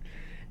pay me.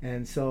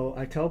 And so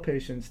I tell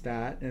patients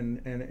that,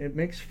 and it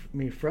makes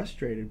me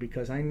frustrated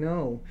because I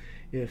know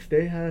if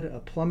they had a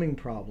plumbing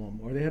problem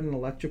or they had an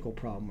electrical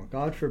problem or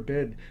God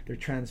forbid their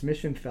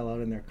transmission fell out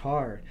in their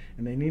car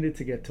and they needed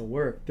to get to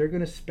work, they're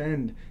going to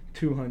spend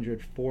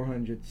 $200,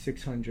 $400,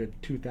 $600,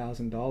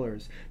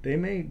 $2,000. They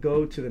may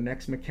go to the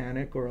next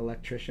mechanic or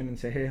electrician and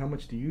say, hey, how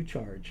much do you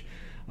charge?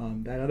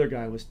 That other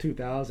guy was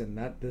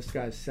 $2,000. This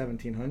guy's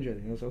 $1,700.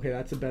 And he goes, okay,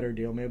 that's a better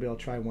deal. Maybe I'll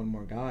try one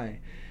more guy.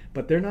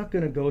 But they're not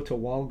going to go to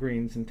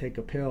Walgreens and take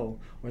a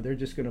pill, or they're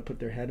just going to put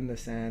their head in the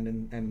sand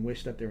and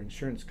wish that their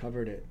insurance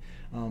covered it.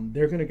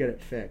 They're going to get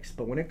it fixed.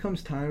 But when it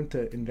comes time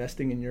to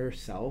investing in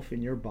yourself,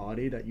 in your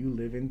body that you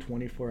live in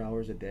 24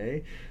 hours a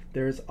day,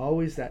 there's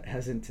always that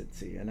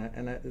hesitancy,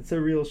 and it's a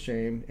real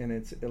shame. And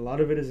it's a lot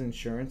of it is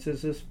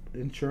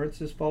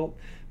insurance's fault,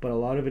 but a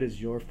lot of it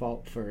is your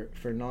fault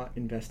for not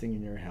investing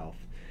in your health.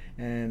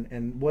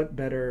 And what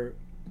better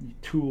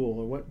tool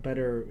or what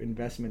better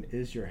investment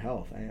is your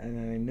health?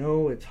 And I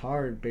know it's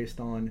hard based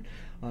on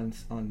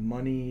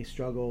money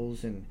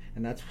struggles, and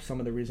that's some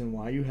of the reason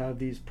why you have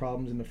these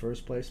problems in the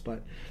first place.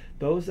 But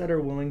those that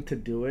are willing to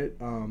do it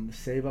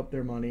save up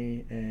their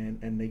money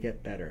and they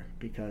get better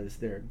because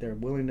they're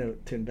willing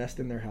to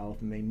invest in their health,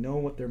 and they know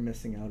what they're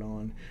missing out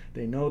on.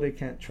 They know they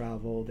can't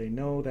travel. They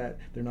know that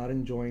they're not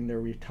enjoying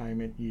their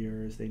retirement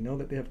years. They know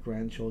that they have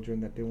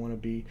grandchildren that they want to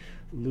be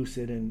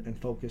lucid and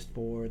focused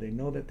for. They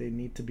know that they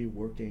need to be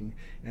working,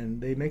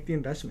 and they make the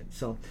investment.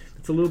 So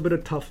it's a little bit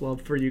of tough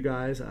love for you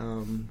guys,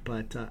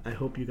 but I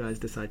hope you guys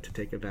decide to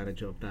take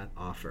advantage of that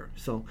offer.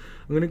 So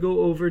I'm going to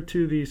go over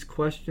to these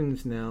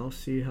questions now,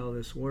 see how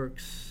this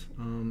works.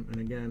 And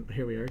again,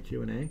 here we are,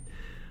 Q&A.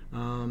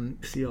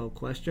 See all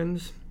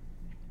questions.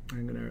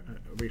 I'm going to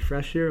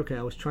refresh here. Okay,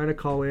 I was trying to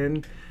call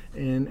in,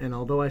 and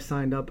although I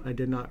signed up, I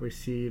did not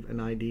receive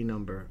an ID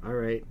number. All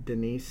right,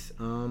 Denise.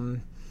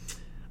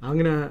 I'm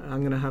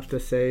gonna have to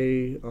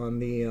say on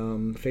the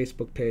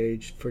Facebook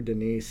page for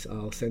Denise,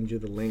 I'll send you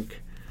the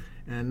link.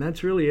 And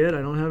that's really it.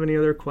 I don't have any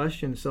other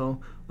questions.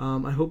 So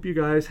I hope you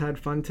guys had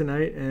fun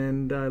tonight,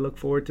 and I look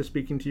forward to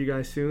speaking to you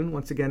guys soon.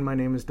 Once again, my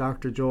name is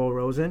Dr. Joel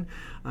Rosen.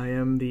 I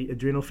am the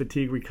Adrenal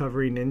Fatigue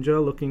Recovery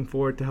Ninja, looking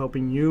forward to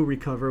helping you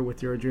recover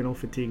with your adrenal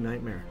fatigue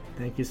nightmare.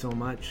 Thank you so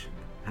much.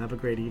 Have a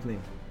great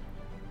evening.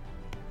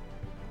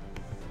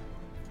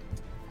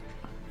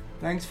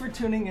 Thanks for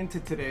tuning into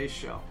today's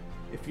show.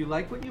 If you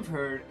like what you've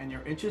heard and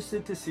you're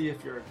interested to see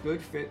if you're a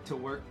good fit to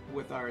work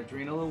with our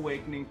Adrenal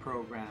Awakening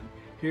program,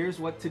 here's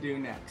what to do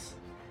next.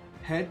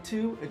 Head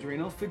to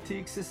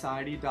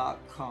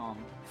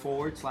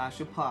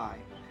adrenalfatiguesociety.com/apply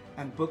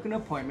and book an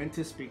appointment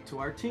to speak to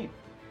our team.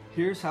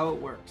 Here's how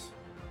it works.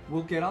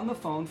 We'll get on the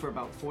phone for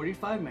about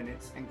 45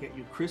 minutes and get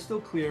you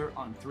crystal clear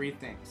on 3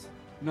 things.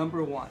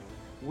 Number 1,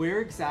 where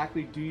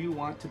exactly do you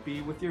want to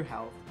be with your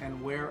health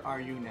and where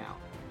are you now?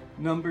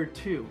 Number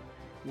 2,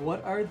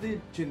 what are the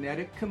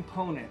genetic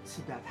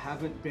components that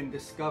haven't been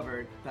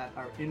discovered that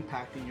are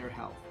impacting your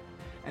health?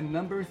 And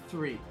number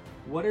 3,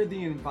 what are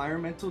the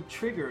environmental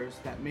triggers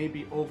that may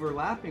be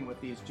overlapping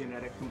with these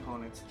genetic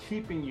components,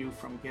 keeping you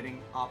from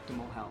getting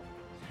optimal health?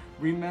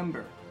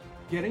 Remember,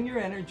 getting your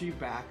energy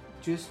back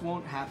just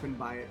won't happen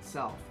by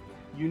itself.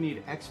 You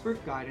need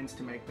expert guidance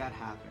to make that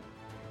happen.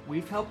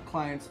 We've helped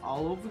clients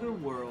all over the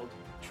world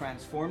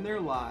transform their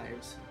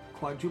lives,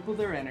 quadruple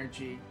their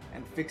energy,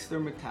 and fix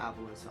their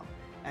metabolism,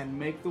 and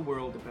make the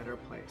world a better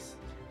place.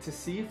 To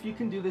see if you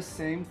can do the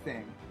same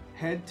thing,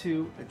 head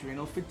to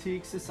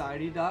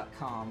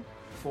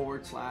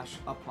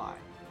adrenalfatiguesociety.com/apply.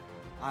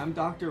 I'm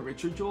Dr.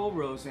 Richard Joel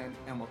Rosen,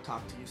 and we'll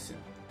talk to you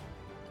soon.